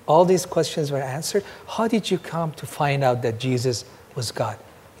 all these questions were answered. How did you come to find out that Jesus was God?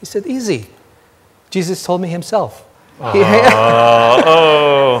 He said, easy. Jesus told me himself.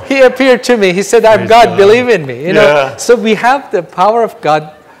 He appeared to me. He said, I'm God, believe in me. You know? So we have the power of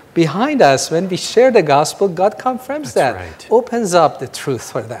God behind us. When we share the gospel, God confirms that, opens up the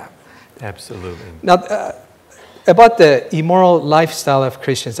truth for them. Absolutely. Now, about the immoral lifestyle of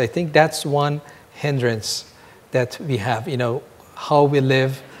Christians, I think that's one hindrance that we have. You know, how we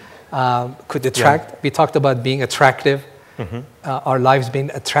live could attract. We talked about being attractive, our lives being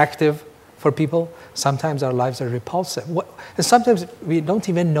attractive for people. Sometimes our lives are repulsive. And sometimes we don't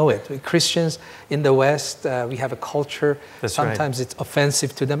even know it. We're Christians in the West, we have a culture. Sometimes it's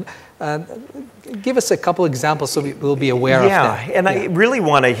offensive to them. Give us a couple examples so we'll be aware of that. And I really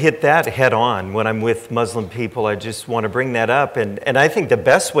want to hit that head on when I'm with Muslim people. I just want to bring that up. And I think the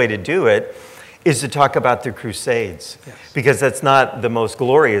best way to do it is to talk about the Crusades, because that's not the most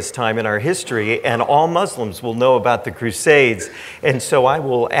glorious time in our history, and all Muslims will know about the Crusades. And so I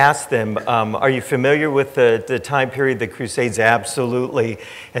will ask them, are you familiar with the time period, the Crusades? Absolutely.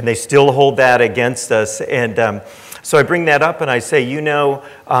 And they still hold that against us. And so I bring that up and I say, you know,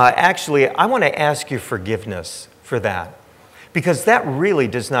 actually, I want to ask you forgiveness for that, because that really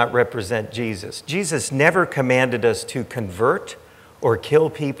does not represent Jesus. Jesus never commanded us to convert or kill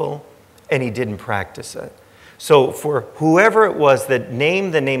people, and he didn't practice it. So for whoever it was that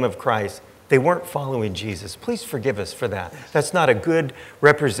named the name of Christ, they weren't following Jesus. Please forgive us for that. That's not a good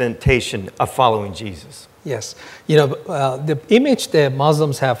representation of following Jesus. Yes. You know, the image that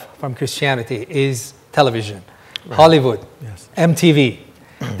Muslims have from Christianity is television, Hollywood, MTV.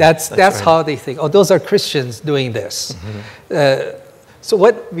 That's how they think. Oh, those are Christians doing this. So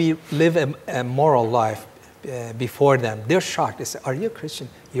what we live a moral life before them, they're shocked. They say, are you a Christian?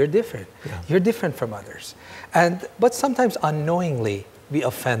 You're different. You're different from others. But sometimes unknowingly, we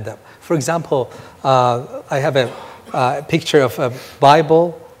offend them. For example, I have a picture of a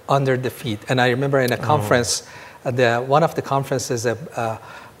Bible under the feet. And I remember in a conference, one of the conferences,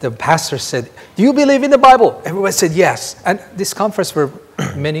 the pastor said, do you believe in the Bible? Everyone said yes. And this conference were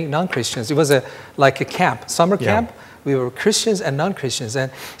many non-Christians. It was like a camp, summer camp. We were Christians and non-Christians.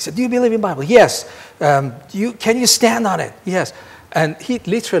 And he said, do you believe in the Bible? Yes. Can you stand on it? Yes. And he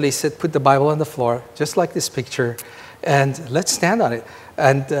literally said, put the Bible on the floor, just like this picture, and let's stand on it.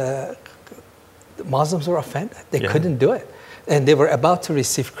 And the Muslims were offended. They couldn't do it. And they were about to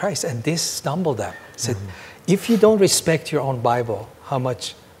receive Christ, and this stumbled them. Said, if you don't respect your own Bible, how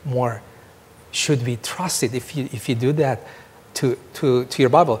much more should we trust it if you do that to your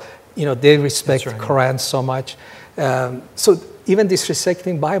Bible? You know, they respect the Quran so much. So even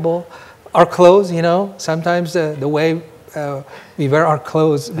disrespecting Bible, our clothes, you know, sometimes the way we wear our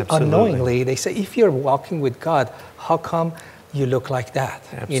clothes unknowingly, they say, if you're walking with God, how come you look like that?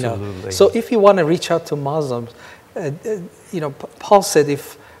 You know? So if you want to reach out to Muslims, you know, Paul said,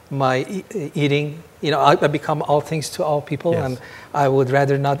 if my eating, you know, I become all things to all people, and I would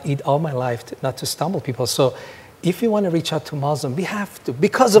rather not eat all my life, not to stumble people. So if you want to reach out to Muslims, we have to,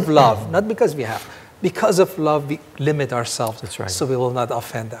 because of love, not because we have. Because of love, we limit ourselves, so we will not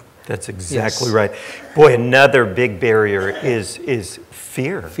offend them. That's exactly right. Boy, another big barrier is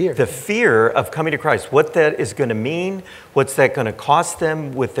fear. The fear of coming to Christ. What that is going to mean, what's that going to cost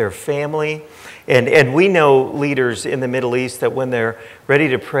them with their family. And we know leaders in the Middle East that when they're ready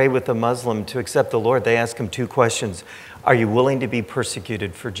to pray with a Muslim to accept the Lord, they ask him two questions. Are you willing to be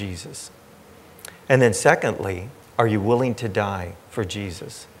persecuted for Jesus? And then secondly, are you willing to die for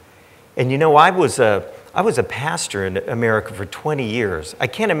Jesus? And you know, I was a pastor in America for 20 years. I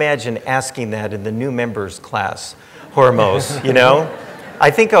can't imagine asking that in the new members class, Hormoz, you know?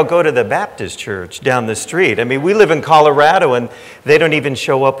 I think I'll go to the Baptist church down the street. I mean, we live in Colorado and they don't even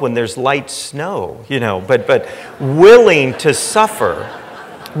show up when there's light snow, you know, but willing to suffer,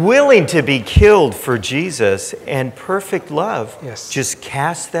 willing to be killed for Jesus, and perfect love just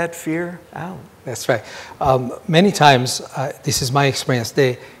cast that fear out. That's right. Many times, this is my experience,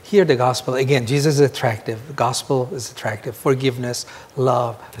 they hear the gospel. Again, Jesus is attractive. The gospel is attractive. Forgiveness,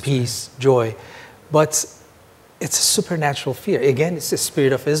 love, peace, joy. But it's a supernatural fear. Again, it's the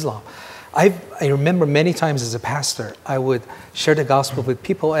spirit of Islam. I remember many times as a pastor, I would share the gospel with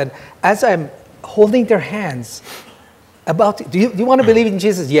people, and as I'm holding their hands, do you want to believe in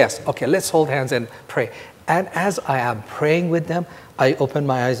Jesus? Yes. Okay, let's hold hands and pray. And as I am praying with them, I open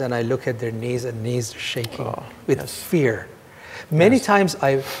my eyes and I look at their knees, and knees are shaking with fear. Many times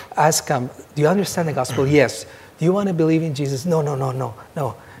I ask them, do you understand the gospel? Yes. Do you want to believe in Jesus? No,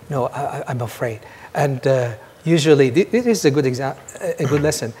 I'm afraid. And usually, this is a good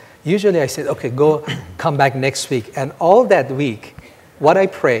lesson. Usually I said, okay, come back next week. And all that week, what I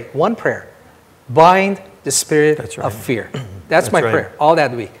pray, one prayer, bind the spirit of fear. That's my prayer, all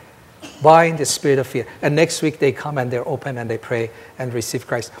that week. bind the spirit of fear. And next week they come and they're open and they pray and receive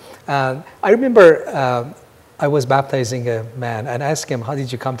Christ. I remember I was baptizing a man and asked him, how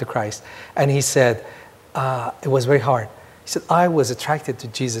did you come to Christ? And he said, it was very hard. He said, I was attracted to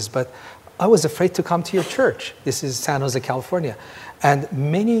Jesus, but I was afraid to come to your church. This is San Jose, California. And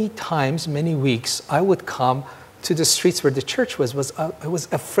many times, many weeks, I would come to the streets where the church was I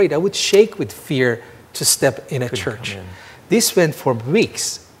was afraid. I would shake with fear to step in a church. This went for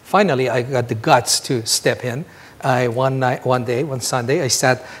weeks. Finally, I got the guts to step in. One Sunday, I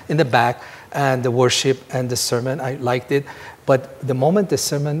sat in the back and the worship and the sermon, I liked it. But the moment the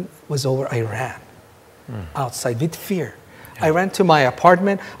sermon was over, I ran outside with fear. I ran to my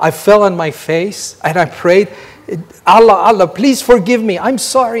apartment. I fell on my face and I prayed, Allah, please forgive me. I'm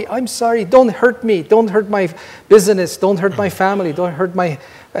sorry. Don't hurt me. Don't hurt my business. Don't hurt my family. Don't hurt my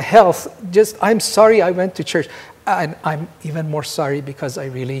health. I'm sorry I went to church. And I'm even more sorry because I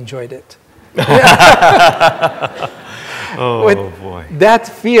really enjoyed it. Boy. That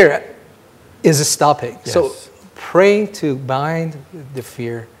fear is stopping. Yes. So praying to bind the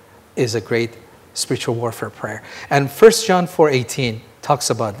fear is a great spiritual warfare prayer. And 1 John 4:18 talks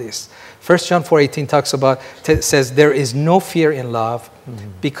about this. 1 John 4:18 talks about, says, there is no fear in love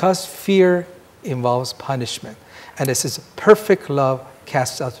because fear involves punishment. And it says, perfect love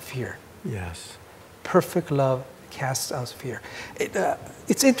casts out fear. Yes. Perfect love casts out fear.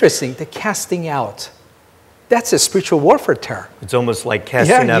 It's interesting, the casting out. That's a spiritual warfare term. It's almost like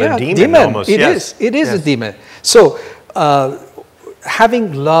casting out a demon. Almost. It is a demon. So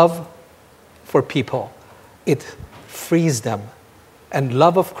having love for people, it frees them. And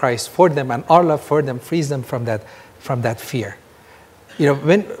love of Christ for them and our love for them frees them from that fear. You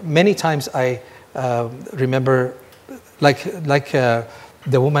know, many times I remember, like the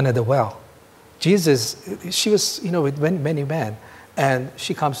woman at the well. Jesus, she was, with many men, and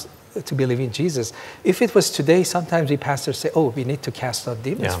she comes to believe in Jesus. If it was today, sometimes we pastors say, oh, we need to cast out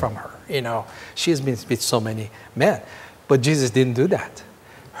demons from her. She has been with so many men. But Jesus didn't do that.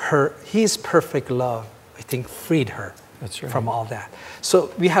 His perfect love, I think, freed her. That's right. From all that.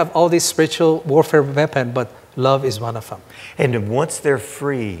 So we have all these spiritual warfare weapons, but love is one of them. And once they're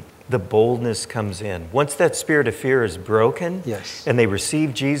free, the boldness comes in. Once that spirit of fear is broken, and they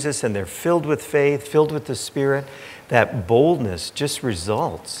receive Jesus and they're filled with faith, filled with the Spirit, that boldness just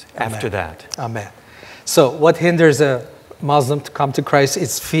results after that. Amen. So what hinders a Muslim to come to Christ?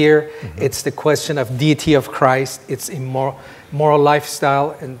 It's fear. It's the question of deity of Christ. It's immoral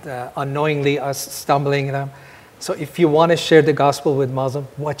lifestyle and unknowingly us stumbling in them. So if you want to share the gospel with Muslims,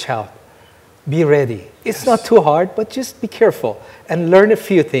 watch out. Be ready. It's not too hard, but just be careful and learn a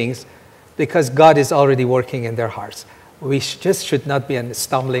few things because God is already working in their hearts. We just should not be a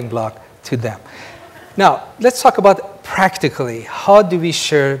stumbling block to them. Now, let's talk about practically, how do we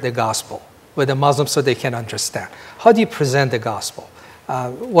share the gospel with the Muslims so they can understand? How do you present the gospel?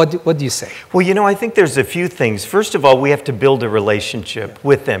 What do you say? Well, I think there's a few things. First of all, we have to build a relationship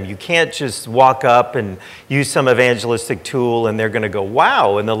with them. You can't just walk up and use some evangelistic tool and they're going to go,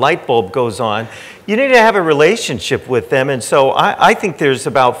 wow, and the light bulb goes on. You need to have a relationship with them. And so I think there's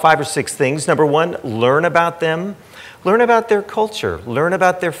about 5 or 6 things. Number one, learn about them. Learn about their culture. Learn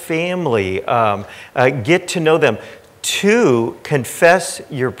about their family. Get to know them. 2, confess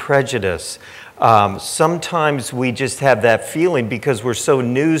your prejudice. Sometimes we just have that feeling because we're so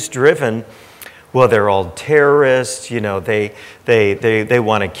news-driven. Well, they're all terrorists. They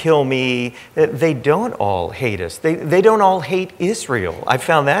want to kill me. They don't all hate us. They don't all hate Israel. I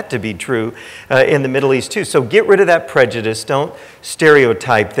found that to be true in the Middle East too. So get rid of that prejudice. Don't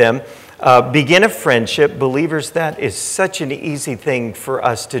stereotype them. Begin a friendship. Believers, that is such an easy thing for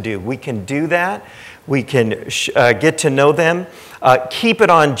us to do. We can do that. We can get to know them. Keep it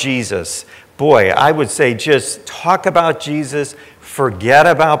on Jesus. Boy, I would say just talk about Jesus, forget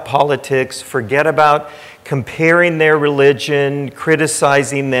about politics, forget about comparing their religion,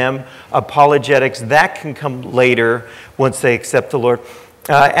 criticizing them, apologetics. That can come later once they accept the Lord.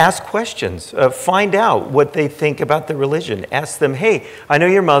 Ask questions. Find out what they think about the religion. Ask them, hey, I know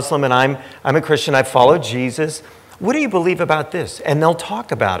you're Muslim and I'm a Christian. I follow Jesus. What do you believe about this? And they'll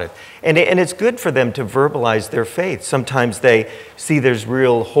talk about it. And it's good for them to verbalize their faith. Sometimes they see there's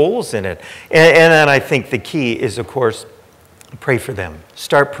real holes in it. And then I think the key is, of course, pray for them.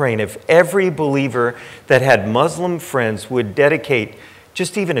 Start praying. If every believer that had Muslim friends would dedicate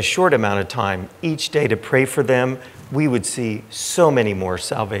just even a short amount of time each day to pray for them, we would see so many more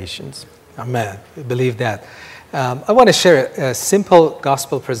salvations. Amen. I believe that. I want to share a simple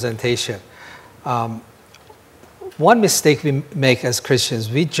gospel presentation. One mistake we make as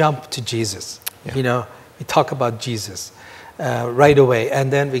Christians, we jump to Jesus. We talk about Jesus. right away,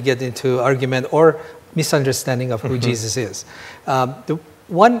 and then we get into argument or misunderstanding of who Jesus is. The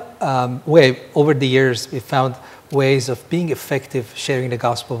one way over the years we found ways of being effective sharing the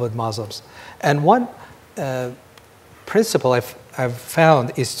gospel with Muslims, and one principle I've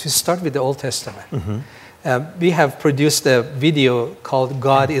found is to start with the Old Testament. We have produced a video called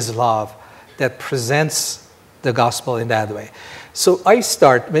God is Love that presents the gospel in that way. So I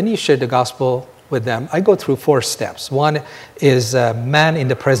start, when you share the gospel with them, I go through 4 steps. One is man in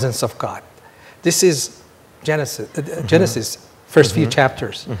the presence of God. This is Genesis first few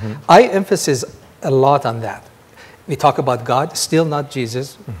chapters. I emphasize a lot on that. We talk about God, still not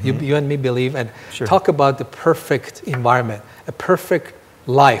Jesus. You and me believe, and talk about the perfect environment, a perfect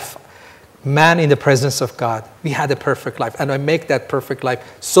life. Man in the presence of God. We had a perfect life, and I make that perfect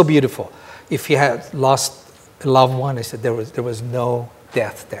life so beautiful. If he had lost a loved one, I said there was no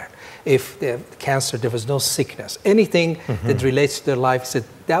death there. If they have cancer, there was no sickness. Anything that relates to their life, I said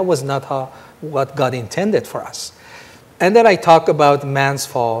that was not what God intended for us. And then I talk about man's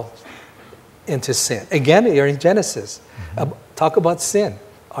fall into sin. Again, you're in Genesis. Talk about sin.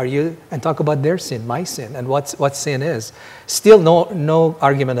 And talk about their sin, my sin, and what sin is. Still no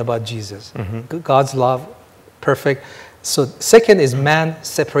argument about Jesus. God's love, perfect. So second is man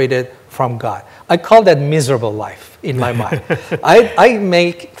separated from God. I call that miserable life in my mind. I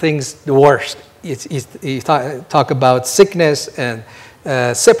make things the worst. You talk about sickness and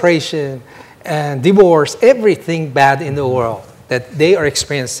separation and divorce, everything bad in the world that they are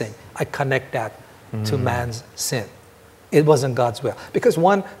experiencing. I connect that to man's sin. It wasn't God's will. Because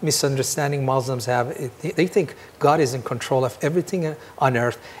one misunderstanding Muslims have, they think God is in control of everything on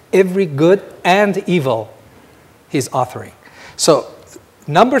earth, every good and evil He's authoring. So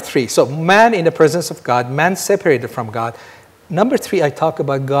number 3, so man in the presence of God, man separated from God. Number 3, I talk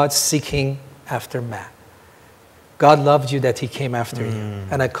about God seeking after man. God loved you that He came after you.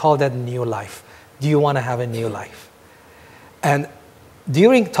 And I call that new life. Do you want to have a new life? And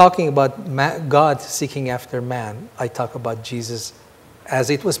during talking about God seeking after man, I talk about Jesus as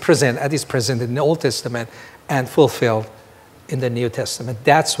it was present, as is presented in the Old Testament and fulfilled in the New Testament.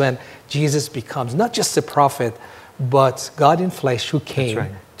 That's when Jesus becomes not just a prophet, but God in flesh who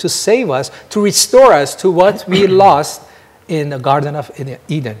came to save us, to restore us to what we lost in the Garden of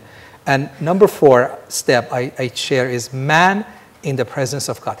Eden. And number 4 step I share is man in the presence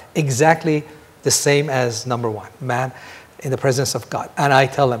of God. Exactly the same as number 1, man in the presence of God. And I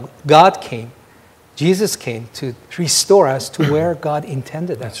tell them, God came, Jesus came to restore us to where God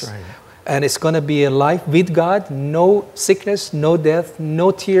intended us. That's right. And it's going to be a life with God, no sickness, no death, no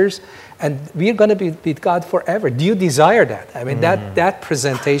tears, and we're going to be with God forever. Do you desire that? I mean, that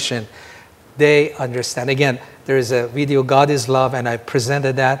presentation, they understand. Again, there is a video, God is Love, and I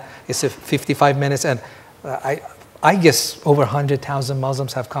presented that. It's a 55 minutes, and I guess over 100,000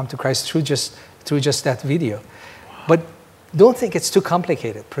 Muslims have come to Christ through just that video. But don't think it's too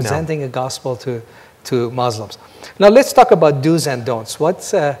complicated, presenting a gospel to Muslims. Now let's talk about do's and don'ts.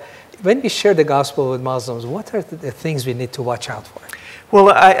 When we share the gospel with Muslims, what are the things we need to watch out for? Well,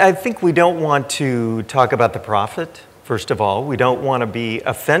 I think we don't want to talk about the prophet, first of all. We don't want to be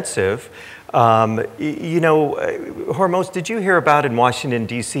offensive. Hormoz, did you hear about in Washington,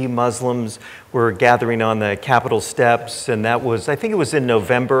 D.C., Muslims were gathering on the Capitol steps, and that was, I think it was in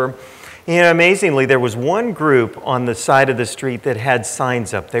November. Amazingly, there was one group on the side of the street that had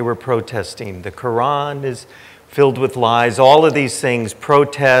signs up. They were protesting. The Quran is filled with lies, all of these things,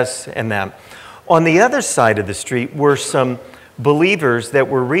 protests and that. On the other side of the street were some believers that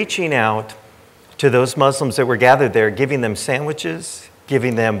were reaching out to those Muslims that were gathered there, giving them sandwiches,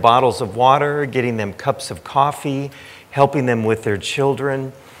 giving them bottles of water, getting them cups of coffee, helping them with their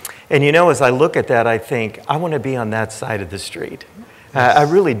children. And as I look at that, I think, I want to be on that side of the street. I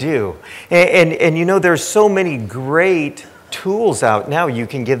really do. And there's so many great tools out now. You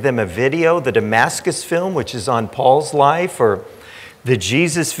can give them a video, the Damascus film, which is on Paul's life, or the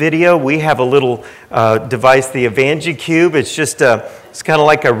Jesus video. We have a little device, the EvangeCube. It's just it's kind of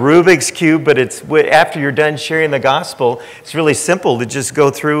like a Rubik's Cube, but it's after you're done sharing the gospel, it's really simple to just go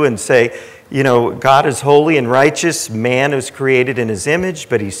through and say, God is holy and righteous. Man was created in His image,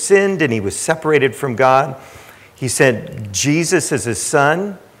 but he sinned and he was separated from God. He sent Jesus as His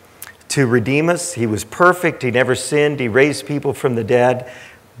Son to redeem us. He was perfect. He never sinned. He raised people from the dead.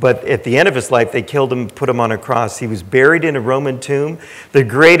 But at the end of His life, they killed Him, put Him on a cross. He was buried in a Roman tomb. The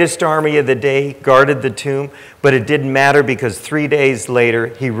greatest army of the day guarded the tomb, but it didn't matter because 3 days later,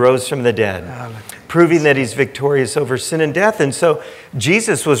 He rose from the dead, proving that He's victorious over sin and death. And so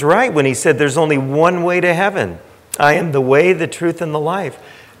Jesus was right when He said there's only one way to heaven. I am the way, the truth, and the life.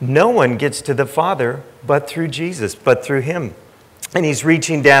 no one gets to the Father but through Jesus, but through him. And he's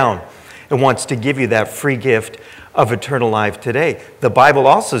reaching down and wants to give you that free gift of eternal life today. The Bible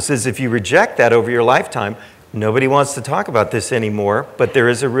also says if you reject that over your lifetime, nobody wants to talk about this anymore, but there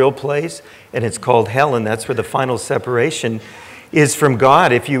is a real place, and it's called hell, and that's where the final separation is from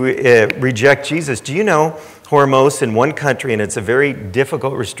God if you reject Jesus. Do you know Hormoz in one country, and it's a very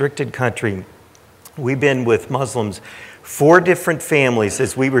difficult, restricted country, we've been with Muslims, 4 different families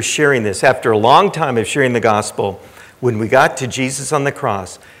as we were sharing this. After a long time of sharing the gospel, when we got to Jesus on the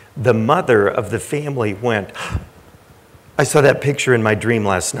cross, the mother of the family went, I saw that picture in my dream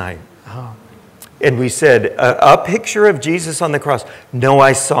last night. Oh. And we said, a picture of Jesus on the cross. No,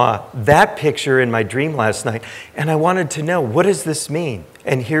 I saw that picture in my dream last night. And I wanted to know, what does this mean?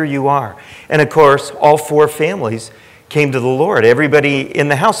 And here you are. And of course, all 4 families came to the Lord, everybody in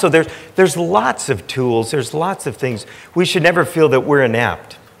the house. So there's lots of tools, there's lots of things. We should never feel that we're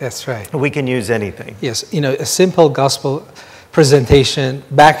inept. That's right. We can use anything. Yes, a simple gospel presentation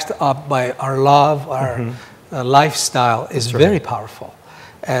backed up by our love, our lifestyle is very powerful.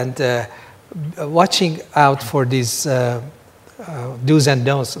 And watching out for these do's and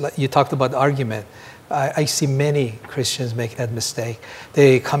don'ts, like you talked about argument. I see many Christians make that mistake.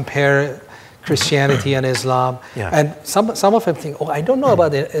 They compare Christianity and Islam, and some of them think, oh, I don't know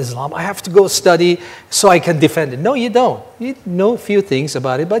about Islam. I have to go study so I can defend it. No, you don't. You know a few things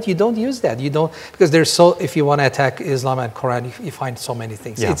about it, but you don't use that. You don't, because there's so, if you want to attack Islam and Quran, you find so many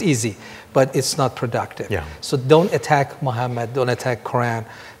things. Yeah. It's easy, but it's not productive. Yeah. So don't attack Muhammad, don't attack Quran,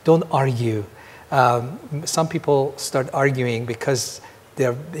 don't argue. Some people start arguing because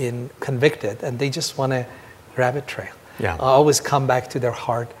they're being convicted and they just want a rabbit trail. Yeah. Always come back to their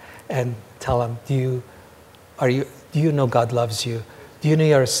heart and tell them, do you know God loves you? Do you know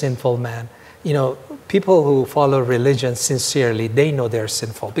you're a sinful man? You know, people who follow religion sincerely, they know they're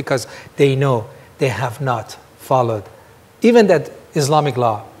sinful because they know they have not followed even that Islamic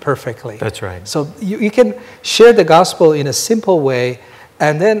law perfectly. That's right. So you can share the gospel in a simple way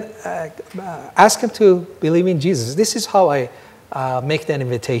and then ask them to believe in Jesus. This is how I make that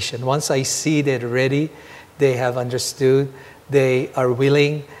invitation. Once I see they're ready, they have understood, they are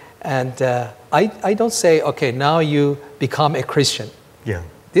willing, and I don't say, okay, now you become a Christian. Yeah.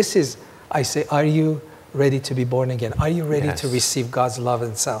 This is, I say, are you ready to be born again? Are you ready to receive God's love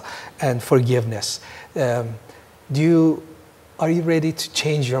and forgiveness? Are you ready to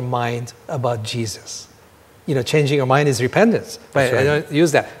change your mind about Jesus? You know, changing your mind is repentance, but I don't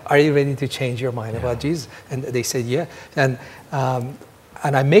use that. Are you ready to change your mind about Jesus? And they said, yeah. And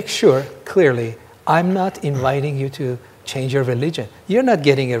I make sure clearly, I'm not inviting you to change your religion. You're not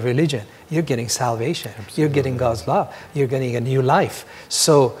getting a religion. You're getting salvation. Absolutely. You're getting God's love. You're getting a new life.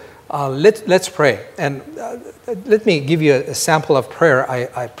 So let's pray. And let me give you a sample of prayer.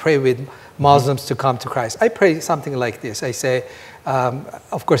 I pray with Muslims to come to Christ. I pray something like this. I say,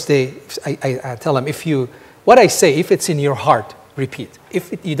 of course, I tell them, what I say, if it's in your heart, repeat.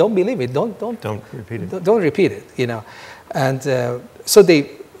 If you don't believe it, don't repeat it. Don't repeat it, you know. And so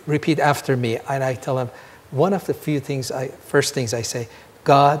they repeat after me, and I tell them, one of the first things I say,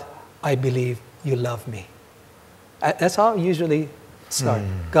 God, I believe you love me. That's how I usually start.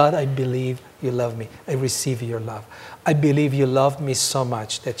 God, I believe you love me. I receive your love. I believe you loved me so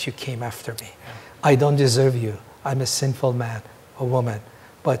much that you came after me. I don't deserve you. I'm a sinful man, a woman,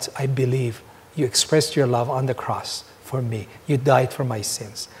 but I believe you expressed your love on the cross for me. You died for my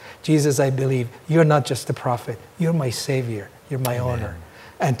sins. Jesus, I believe you're not just a prophet. You're my Savior. You're my owner.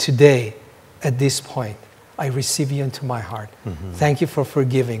 And today, at this point, I receive you into my heart. Thank you for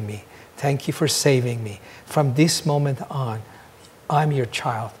forgiving me. Thank you for saving me. From this moment on, I'm your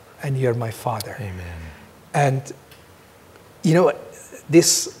child and you're my father. Amen. And you know,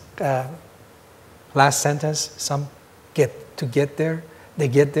 this last sentence, some get there. They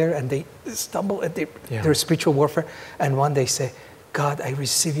get there and they stumble at their spiritual warfare. And one day say, God, I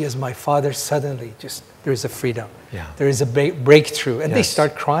receive you as my father. Suddenly, there is a freedom. Yeah. There is a breakthrough. And they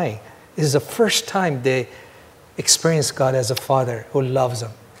start crying. This is the first time they experience God as a father who loves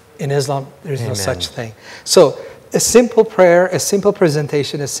them. In Islam, there is no such thing. So a simple prayer, a simple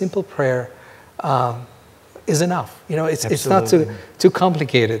presentation, a simple prayer is enough. You know, it's not too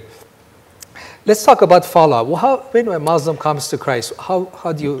complicated. Let's talk about follow-up. When a Muslim comes to Christ,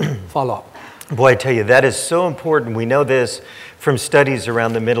 how do you follow up? Boy, I tell you, that is so important. We know this from studies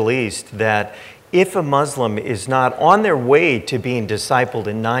around the Middle East, that if a Muslim is not on their way to being discipled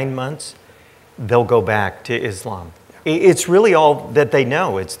in 9 months, they'll go back to Islam. It's really all that they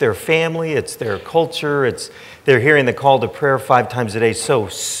know. It's their family, it's their culture, they're hearing the call to prayer 5 times a day.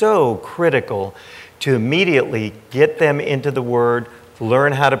 So critical to immediately get them into the Word,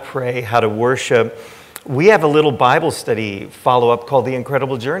 learn how to pray, how to worship. We have a little Bible study follow-up called The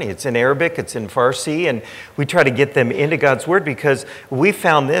Incredible Journey. It's in Arabic, it's in Farsi, and we try to get them into God's Word because we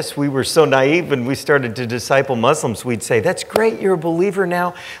found this. We were so naive when we started to disciple Muslims. We'd say, that's great, you're a believer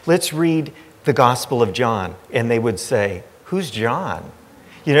now. Let's read the Gospel of John. And they would say, who's John?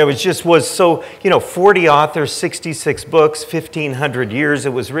 You know, it just was so, 40 authors, 66 books, 1,500 years.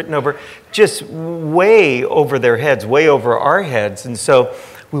 It was written over, just way over their heads, way over our heads. And so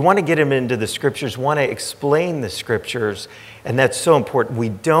we want to get them into the Scriptures, want to explain the Scriptures, and that's so important. We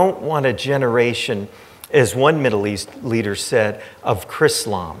don't want a generation, as one Middle East leader said, of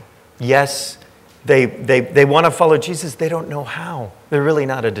Chrislam. Yes, they want to follow Jesus. They don't know how. They're really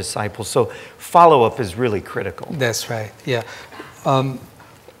not a disciple. So follow-up is really critical. That's right, yeah.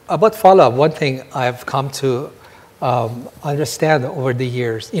 About follow-up, one thing I've come to understand over the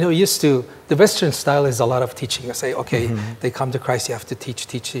years, the Western style is a lot of teaching. You say, okay, they come to Christ, you have to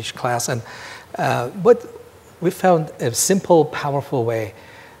teach class. But we found a simple, powerful way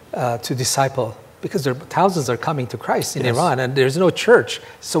to disciple, because thousands are coming to Christ in Iran, and there's no church.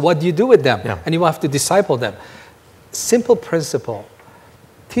 So what do you do with them? Yeah. And you have to disciple them. Simple principle.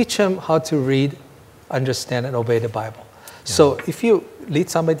 Teach them how to read, understand, and obey the Bible. Yeah. So if you lead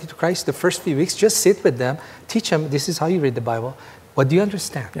somebody to Christ, the first few weeks, just sit with them, teach them, this is how you read the Bible. What do you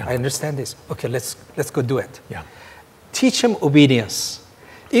understand? Yeah. I understand this. Okay, let's go do it. Yeah. Teach them obedience.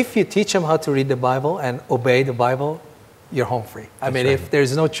 If you teach them how to read the Bible and obey the Bible, you're home free. If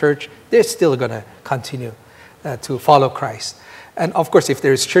there's no church, they're still going to continue to follow Christ. And of course, if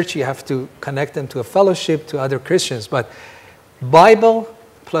there's church, you have to connect them to a fellowship, to other Christians. But Bible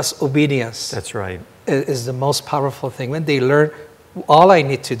plus obedience. That's right. Is the most powerful thing. When they learn, all I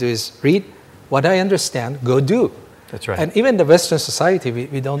need to do is read what I understand, go do. That's right. And even the Western society,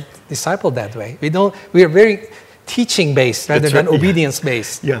 we don't disciple that way. We are very teaching based rather than obedience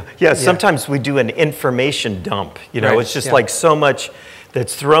based. Yeah. Sometimes we do an information dump. It's just like so much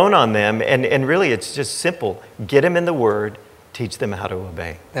that's thrown on them, and really it's just simple. Get them in the Word, teach them how to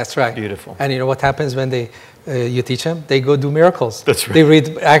obey. That's right. Beautiful. And you know what happens when you teach them? They go do miracles. That's right. They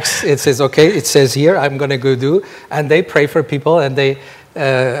read Acts. It says, okay, it says here, I'm going to go do, and they pray for people, and they,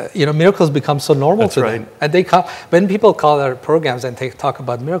 miracles become so normal to them. And they come when people call our programs and they talk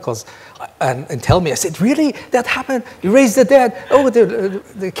about miracles, and tell me, I said, really, that happened? You raised the dead? Oh,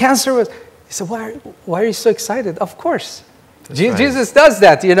 the cancer was. He said, why are you so excited? Of course. Jesus does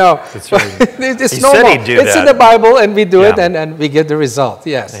that, That's right. It's he normal. Said he'd do it's that. in the Bible, and we do it, and we get the result.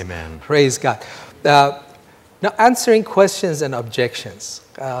 Yes. Amen. Praise God. Now, answering questions and objections.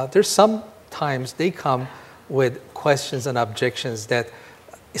 There's sometimes they come with questions and objections that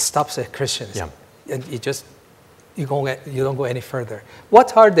stops a Christian. Yeah. And you don't go any further.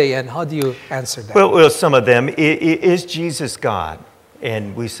 What are they, and how do you answer that? Well, some of them, is Jesus God?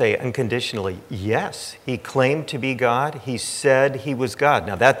 And we say unconditionally, yes. He claimed to be God. He said he was God.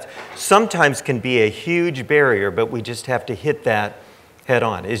 Now that sometimes can be a huge barrier, but we just have to hit that head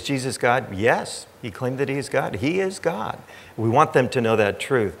on. Is Jesus God? Yes. He claimed that he is God. He is God. We want them to know that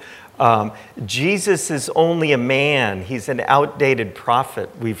truth. Jesus is only a man. He's an outdated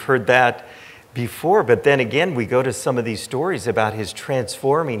prophet. We've heard that before, but then again, we go to some of these stories about his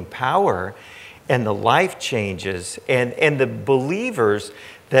transforming power and the life changes, and the believers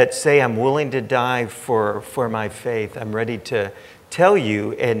that say, I'm willing to die for my faith. I'm ready to tell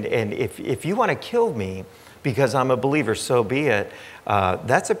you, and if you want to kill me because I'm a believer, so be it.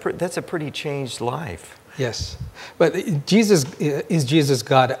 That's a pretty changed life. Yes. But is Jesus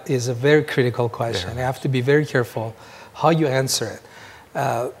God is a very critical question. Yeah. You have to be very careful how you answer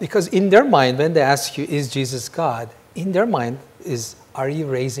it. Because in their mind, when they ask you, is Jesus God? In their mind is, are you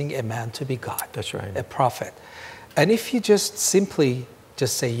raising a man to be God? That's right. A prophet. And if you just simply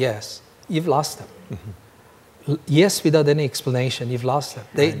just say yes, you've lost them. Mm-hmm. Yes, without any explanation, you've lost them.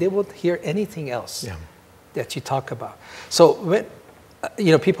 They won't hear anything else that you talk about. So when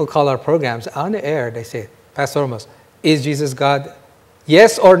people call our programs on the air, they say, Pastor Hormoz, is Jesus God?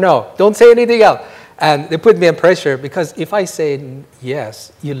 Yes or no? Don't say anything else. And they put me in pressure because if I say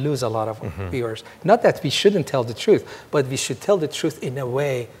yes, you lose a lot of viewers. Not that we shouldn't tell the truth, but we should tell the truth in a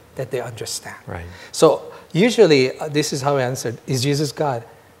way that they understand. Right. So usually this is how I answered, is Jesus God?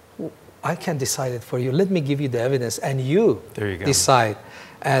 I can't decide it for you. Let me give you the evidence and you decide.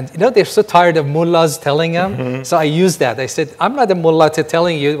 And they're so tired of mullahs telling them. So I use that. I said, I'm not a mullah to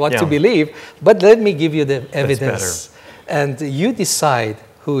telling you what to believe, but let me give you the evidence. And you decide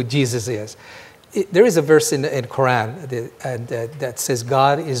who Jesus is. There is a verse in Quran that says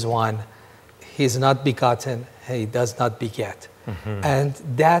God is one. He is not begotten. He does not beget. And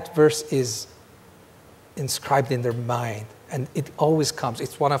that verse is inscribed in their mind. And it always comes.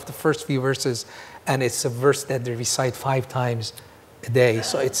 It's one of the first few verses, and it's a verse that they recite 5 times a day.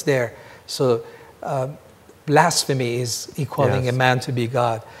 So it's there. So blasphemy is equaling a man to be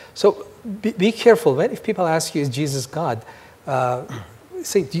God. So be careful. If people ask you, is Jesus God?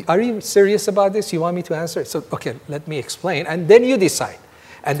 Say, are you serious about this? You want me to answer? So, okay, let me explain. And then you decide.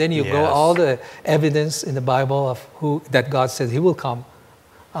 And then you go all the evidence in the Bible of that God said he will come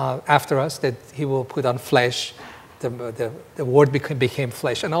after us, that he will put on flesh. The word became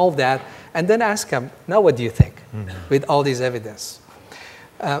flesh and all of that. And then ask him, now what do you think with all this evidence?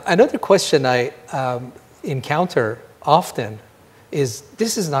 Another question I encounter often is,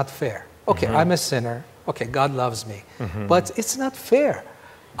 this is not fair. Okay, I'm a sinner. Okay, God loves me. But it's not fair.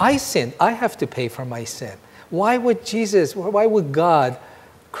 I sinned. I have to pay for my sin. Why would God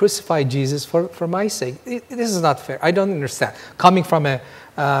crucify Jesus for my sake? This is not fair. I don't understand. Coming from a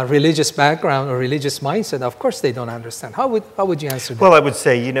religious background or religious mindset, of course they don't understand. How would you answer that? Well, I would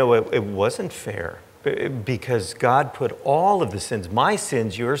say, it wasn't fair because God put all of the sins, my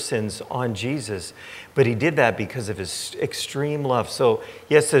sins, your sins, on Jesus. But he did that because of his extreme love. So,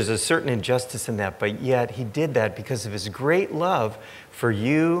 yes, there's a certain injustice in that, but yet he did that because of his great love for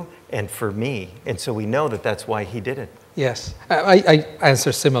you and for me. And so we know that that's why he did it. Yes, I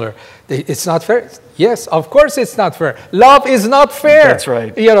answer similar. It's not fair. Yes, of course it's not fair. Love is not fair. That's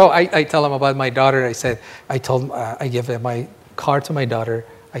right. I tell them about my daughter. I gave my car to my daughter.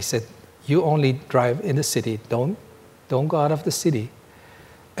 I said, you only drive in the city. Don't go out of the city.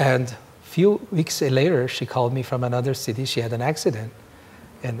 And a few weeks later, she called me from another city. She had an accident.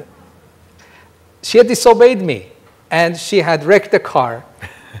 And she had disobeyed me. And she had wrecked the car.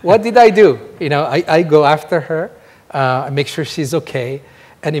 What did I do? I go after her. I make sure she's okay.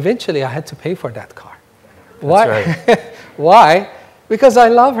 And eventually, I had to pay for that car. Why? That's right. Why? Because I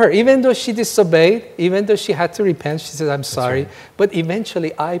love her. Even though she disobeyed, even though she had to repent, she said, I'm sorry. Right. But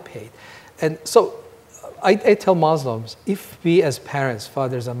eventually, I paid. And so I tell Muslims, if we as parents,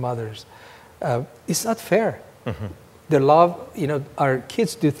 fathers and mothers, it's not fair. The love, our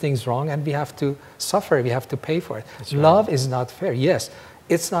kids do things wrong and we have to suffer, we have to pay for it. That's right. Love is not fair. Yes,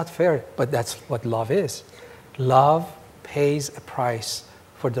 it's not fair, but that's what love is. Love pays a price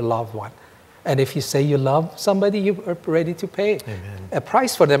for the loved one. And if you say you love somebody, you are ready to pay a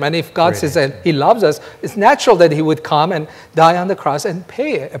price for them. And if God says that he loves us, it's natural that he would come and die on the cross and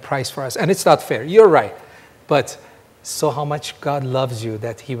pay a price for us. And it's not fair. You're right. But so how much God loves you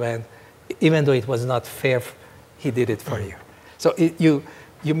that he went, even though it was not fair, he did it for you. So you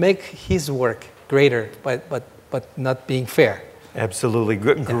make his work greater, but not being fair. Absolutely.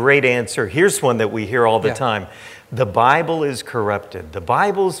 Great answer. Here's one that we hear all the time. The Bible is corrupted. The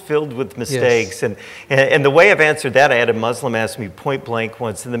Bible's filled with mistakes. Yes. And the way I've answered that, I had a Muslim ask me point blank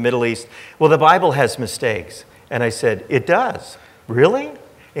once in the Middle East, well, the Bible has mistakes. And I said, it does. Really?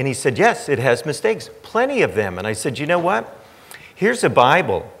 And he said, yes, it has mistakes. Plenty of them. And I said, you know what? Here's a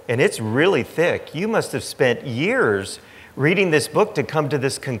Bible, and it's really thick. You must have spent years reading this book to come to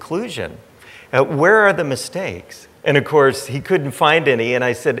this conclusion. Where are the mistakes? And of course, he couldn't find any. And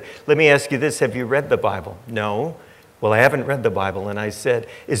I said, let me ask you this. Have you read the Bible? No. Well, I haven't read the Bible. And I said,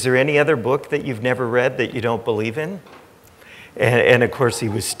 is there any other book that you've never read that you don't believe in? And of course, he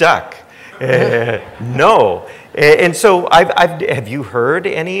was stuck. No. And so have you heard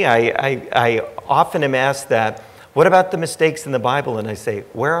any? I often am asked that, what about the mistakes in the Bible? And I say,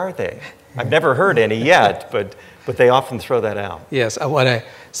 where are they? I've never heard any yet, but they often throw that out. Yes, what I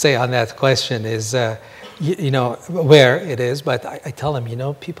say on that question is, where it is, but I tell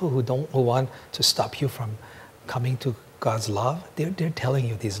them, people who want to stop you from coming to God's love, they're telling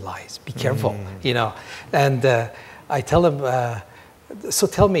you these lies. Be careful, And I tell them, so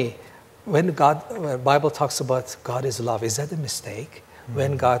tell me, when the Bible talks about God is love, is that a mistake?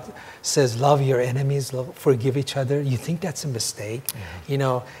 When God says, love your enemies, forgive each other, you think that's a mistake?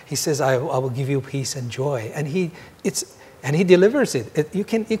 Yeah. He says, I will give you peace and joy. And he delivers it. You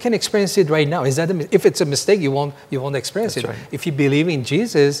can experience it right now. If it's a mistake, you won't experience it. Right. If you believe in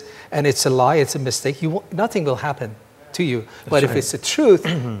Jesus and it's a lie, it's a mistake, nothing will happen to you. But if it's the truth,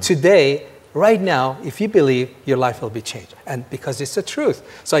 today, right now, if you believe, your life will be changed. And because it's the truth.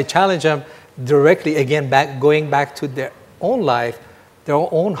 So I challenge them directly, again, going back to their own life, their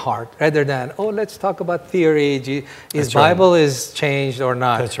own heart, rather than, let's talk about theory, is Bible is changed or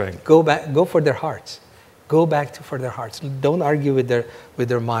not. That's right. Go for their hearts. Go back for their hearts. Don't argue with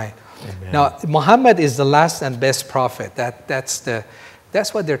their mind. Amen. Now, Muhammad is the last and best prophet.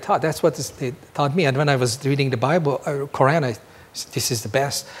 That's what they're taught. That's what they taught me. And when I was reading the Bible, Quran, this is the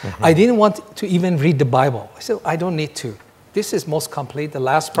best. I didn't want to even read the Bible. I said, I don't need to. This is most complete, the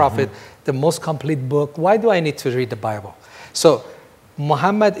last prophet, the most complete book. Why do I need to read the Bible? So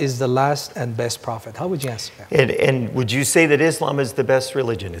Muhammad is the last and best prophet. How would you answer that? And would you say that Islam is the best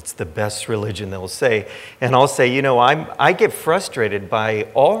religion? It's the best religion, they'll say. And I'll say, you know, I get frustrated by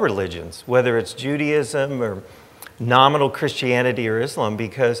all religions, whether it's Judaism or nominal Christianity or Islam,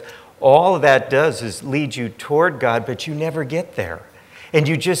 because all of that does is lead you toward God, but you never get there. And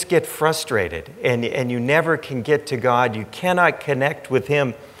you just get frustrated, and you never can get to God. You cannot connect with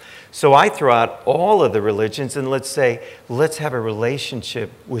Him. So I throw out all of the religions and let's say, let's have a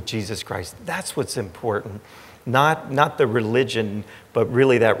relationship with Jesus Christ. That's what's important. Not the religion, but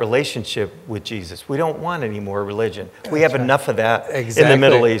really that relationship with Jesus. We don't want any more religion. We have enough of that in the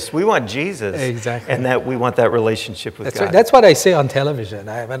Middle East. We want Jesus. Exactly. And that we want that relationship with God. Right. That's what I say on television.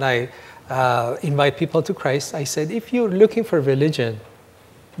 When I invite people to Christ, I said, if you're looking for religion,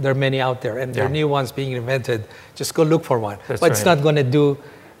 there are many out there, and there are new ones being invented. Just go look for one. But it's not going to do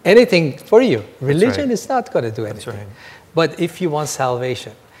anything for you. Religion is not going to do anything. Right. But if you want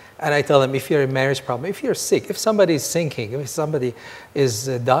salvation, and I tell them, if you're in a marriage problem, if you're sick, if somebody is sinking, if somebody is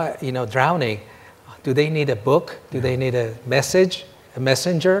drowning, do they need a book? Do they need a message, a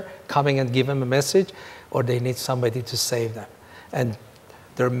messenger coming and give them a message? Or they need somebody to save them? And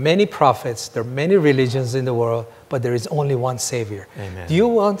there are many prophets, there are many religions in the world, but there is only one Savior. Amen. Do you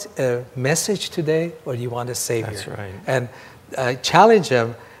want a message today, or do you want a Savior? That's right. And I challenge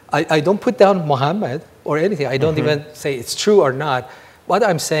them. I don't put down Muhammad or anything. I don't even say it's true or not. What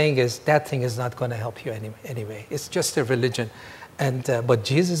I'm saying is that thing is not going to help you anyway. It's just a religion. And but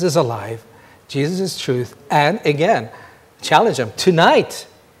Jesus is alive. Jesus is truth. And again, challenge them. Tonight,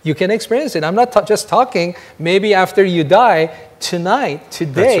 you can experience it. I'm not just talking maybe after you die. Tonight,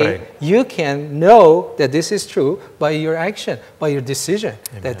 today, you can know that this is true by your action, by your decision.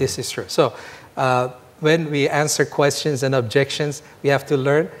 Amen. That this is true. So when we answer questions and objections, we have to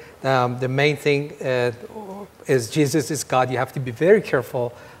learn. The main thing is Jesus is God. You have to be very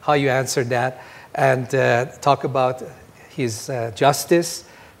careful how you answer that, and talk about His justice,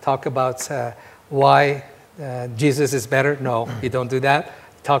 talk about why Jesus is better. No, you don't do that.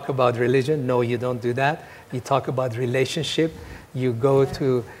 Talk about religion. No, you don't do that. You talk about relationship. You go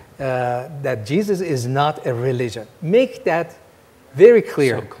to that Jesus is not a religion. Make that very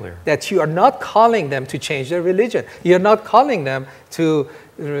clear, so clear, that you are not calling them to change their religion. You're not calling them to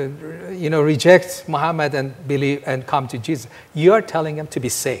reject Muhammad and believe and come to Jesus. You are telling them to be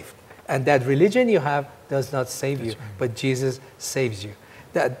saved. And that religion you have does not save you, but Jesus saves you.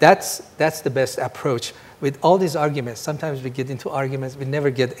 That's the best approach. With all these arguments, sometimes we get into arguments, we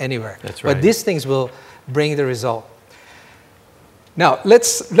never get anywhere. That's right. But these things will bring the result. Now,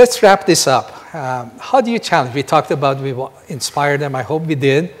 let's wrap this up. How do you challenge? We talked about, we inspire them. I hope we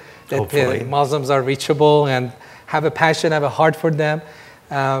did. That Muslims are reachable and have a passion, have a heart for them.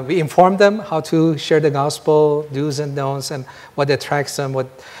 We inform them how to share the gospel, do's and don'ts, and what attracts them,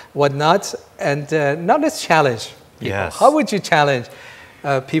 what not. And now let's challenge people. Yes. How would you challenge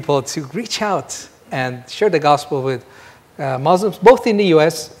people to reach out and share the gospel with Muslims, both in the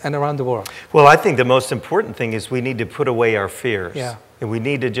U.S. and around the world? Well, I think the most important thing is we need to put away our fears. Yeah. And we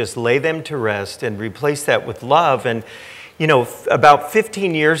need to just lay them to rest and replace that with love. And, you know, about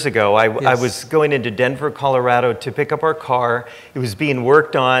 15 years ago, I was going into Denver, Colorado to pick up our car. It was being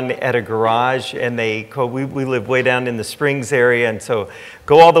worked on at a garage, and we live way down in the Springs area, and so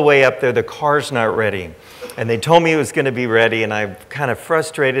go all the way up there, the car's not ready. And they told me it was going to be ready, and I'm kind of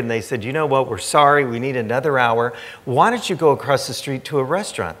frustrated, and they said, you know what, we're sorry, we need another hour. Why don't you go across the street to a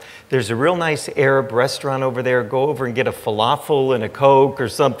restaurant? There's a real nice Arab restaurant over there. Go over and get a falafel and a Coke or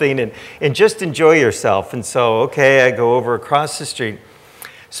something and just enjoy yourself. And so, okay, I go over across the street.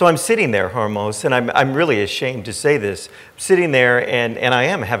 So I'm sitting there, Hormoz, and I'm really ashamed to say this. I'm sitting there, and I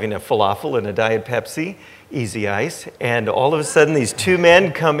am having a falafel and a Diet Pepsi, easy ice, and all of a sudden these two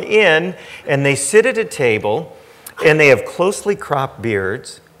men come in, and they sit at a table, and they have closely cropped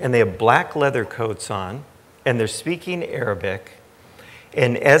beards, and they have black leather coats on, and they're speaking Arabic.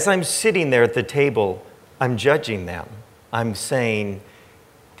 And as I'm sitting there at the table, I'm judging them. I'm saying,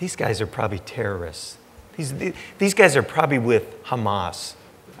 these guys are probably terrorists. These guys are probably with Hamas.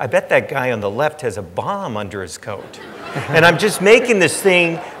 I bet that guy on the left has a bomb under his coat. And I'm just making this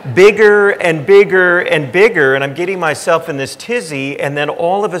thing bigger and bigger and bigger, and I'm getting myself in this tizzy, and then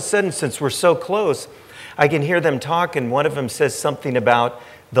all of a sudden, since we're so close, I can hear them talk, and one of them says something about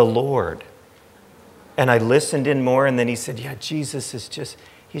the Lord. And I listened in more, and then he said, yeah, Jesus is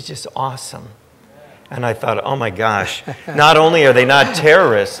he's just awesome. And I thought, oh my gosh, not only are they not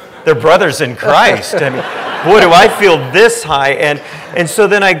terrorists, they're brothers in Christ. I mean, boy, do I feel this high. And so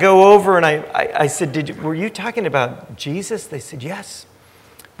then I go over and I said, were you talking about Jesus? They said, yes.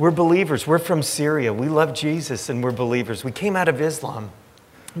 We're believers. We're from Syria. We love Jesus and we're believers. We came out of Islam,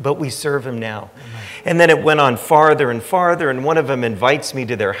 but we serve him now. Amen. And then it went on farther and farther, and one of them invites me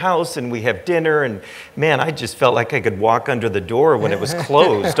to their house, and we have dinner, and man, I just felt like I could walk under the door when it was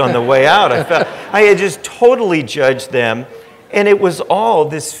closed on the way out. I had just totally judged them, and it was all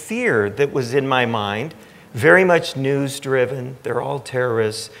this fear that was in my mind, very much news-driven. They're all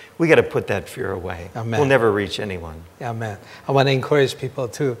terrorists. We got to put that fear away. Amen. We'll never reach anyone. Amen. I want to encourage people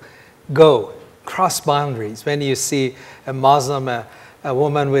to go, cross boundaries. When you see a Muslim, a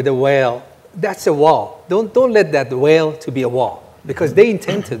woman with a veil, that's a wall. Don't let that veil to be a wall, because they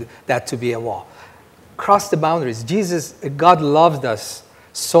intended that to be a wall. Cross the boundaries. God loved us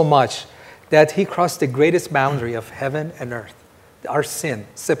so much that he crossed the greatest boundary of heaven and earth. Our sin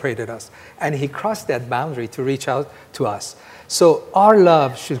separated us, and he crossed that boundary to reach out to us. So our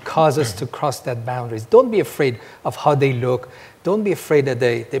love should cause us to cross that boundaries. Don't be afraid of how they look. Don't be afraid that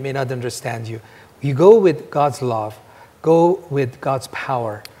they may not understand you. You go with God's love. Go with God's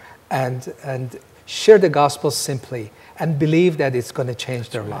power and share the gospel simply and believe that it's going to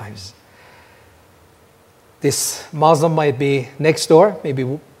change their lives. This Muslim might be next door,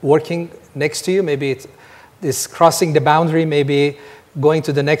 maybe working next to you, maybe it's this crossing the boundary, maybe going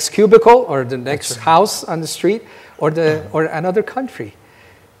to the next cubicle or the next house on the street or another country.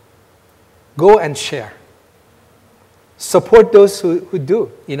 Go and share. Support those who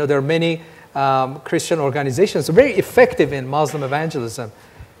do. You know, there are many Christian organizations very effective in Muslim evangelism.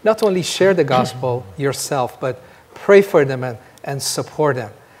 Not only share the gospel yourself, but pray for them and support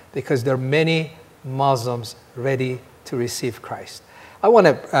them, because there are many Muslims ready to receive Christ. I want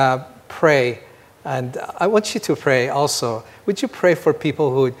to pray, and I want you to pray also. Would you pray for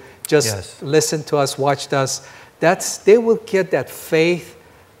people who just listened to us, watched us, that they will get that faith,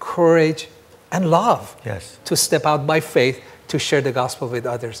 courage, and love to step out by faith to share the gospel with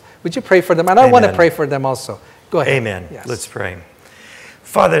others. Would you pray for them? And I want to pray for them also. Go ahead. Amen. Yes. Let's pray.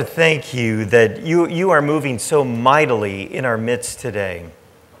 Father, thank you that you are moving so mightily in our midst today.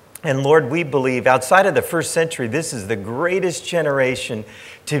 And Lord, we believe outside of the first century, this is the greatest generation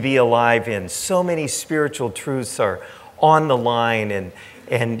to be alive in. So many spiritual truths are on the line,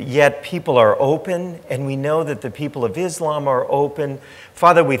 and yet people are open, and we know that the people of Islam are open.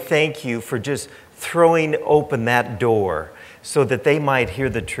 Father, we thank you for just throwing open that door so that they might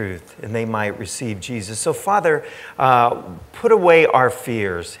hear the truth and they might receive Jesus. So Father, put away our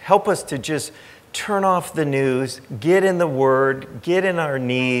fears. Help us to just turn off the news, get in the Word, get in our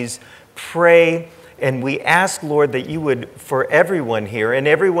knees, pray, and we ask, Lord, that you would, for everyone here and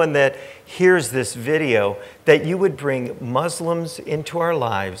everyone that hears this video, that you would bring Muslims into our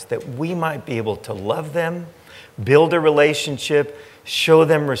lives, that we might be able to love them, build a relationship, show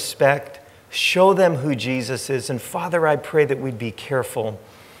them respect, show them who Jesus is. And Father, I pray that we'd be careful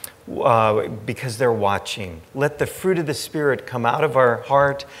because they're watching. Let the fruit of the Spirit come out of our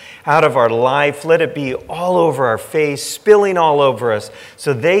heart, out of our life. Let it be all over our face, spilling all over us,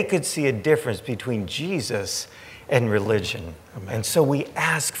 so they could see a difference between Jesus and religion. Amen. And so we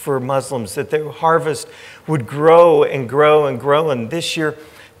ask for Muslims that their harvest would grow and grow and grow. And this year,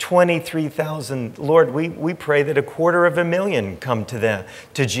 23,000. Lord, we pray that 250,000 come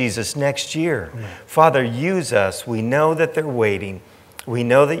to Jesus next year. Amen. Father, use us. We know that they're waiting. We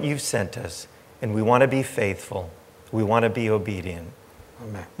know that you've sent us, and we want to be faithful. We want to be obedient.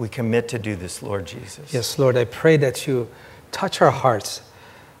 Amen. We commit to do this, Lord Jesus. Yes, Lord, I pray that you touch our hearts.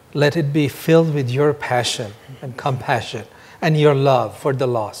 Let it be filled with your passion and compassion and your love for the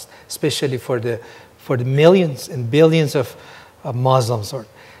lost, especially for the millions and billions of Muslims, Lord.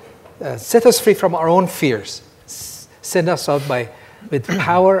 Set us free from our own fears. Send us out with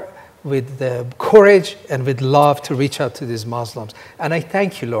power, with the courage, and with love to reach out to these Muslims. And I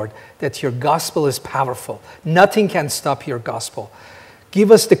thank you, Lord, that your gospel is powerful. Nothing can stop your gospel.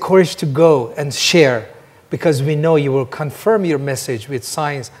 Give us the courage to go and share, because we know you will confirm your message with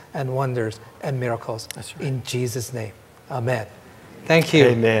signs and wonders and miracles. That's right. In Jesus' name, amen. Thank you.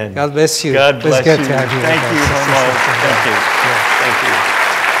 Amen. God bless you. God bless you. To have you. Thank you, Hormoz. Thank you. Thank you.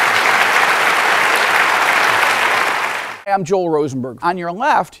 I'm Joel Rosenberg. On your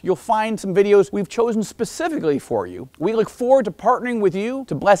left, you'll find some videos we've chosen specifically for you. We look forward to partnering with you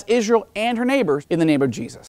to bless Israel and her neighbors in the name of Jesus.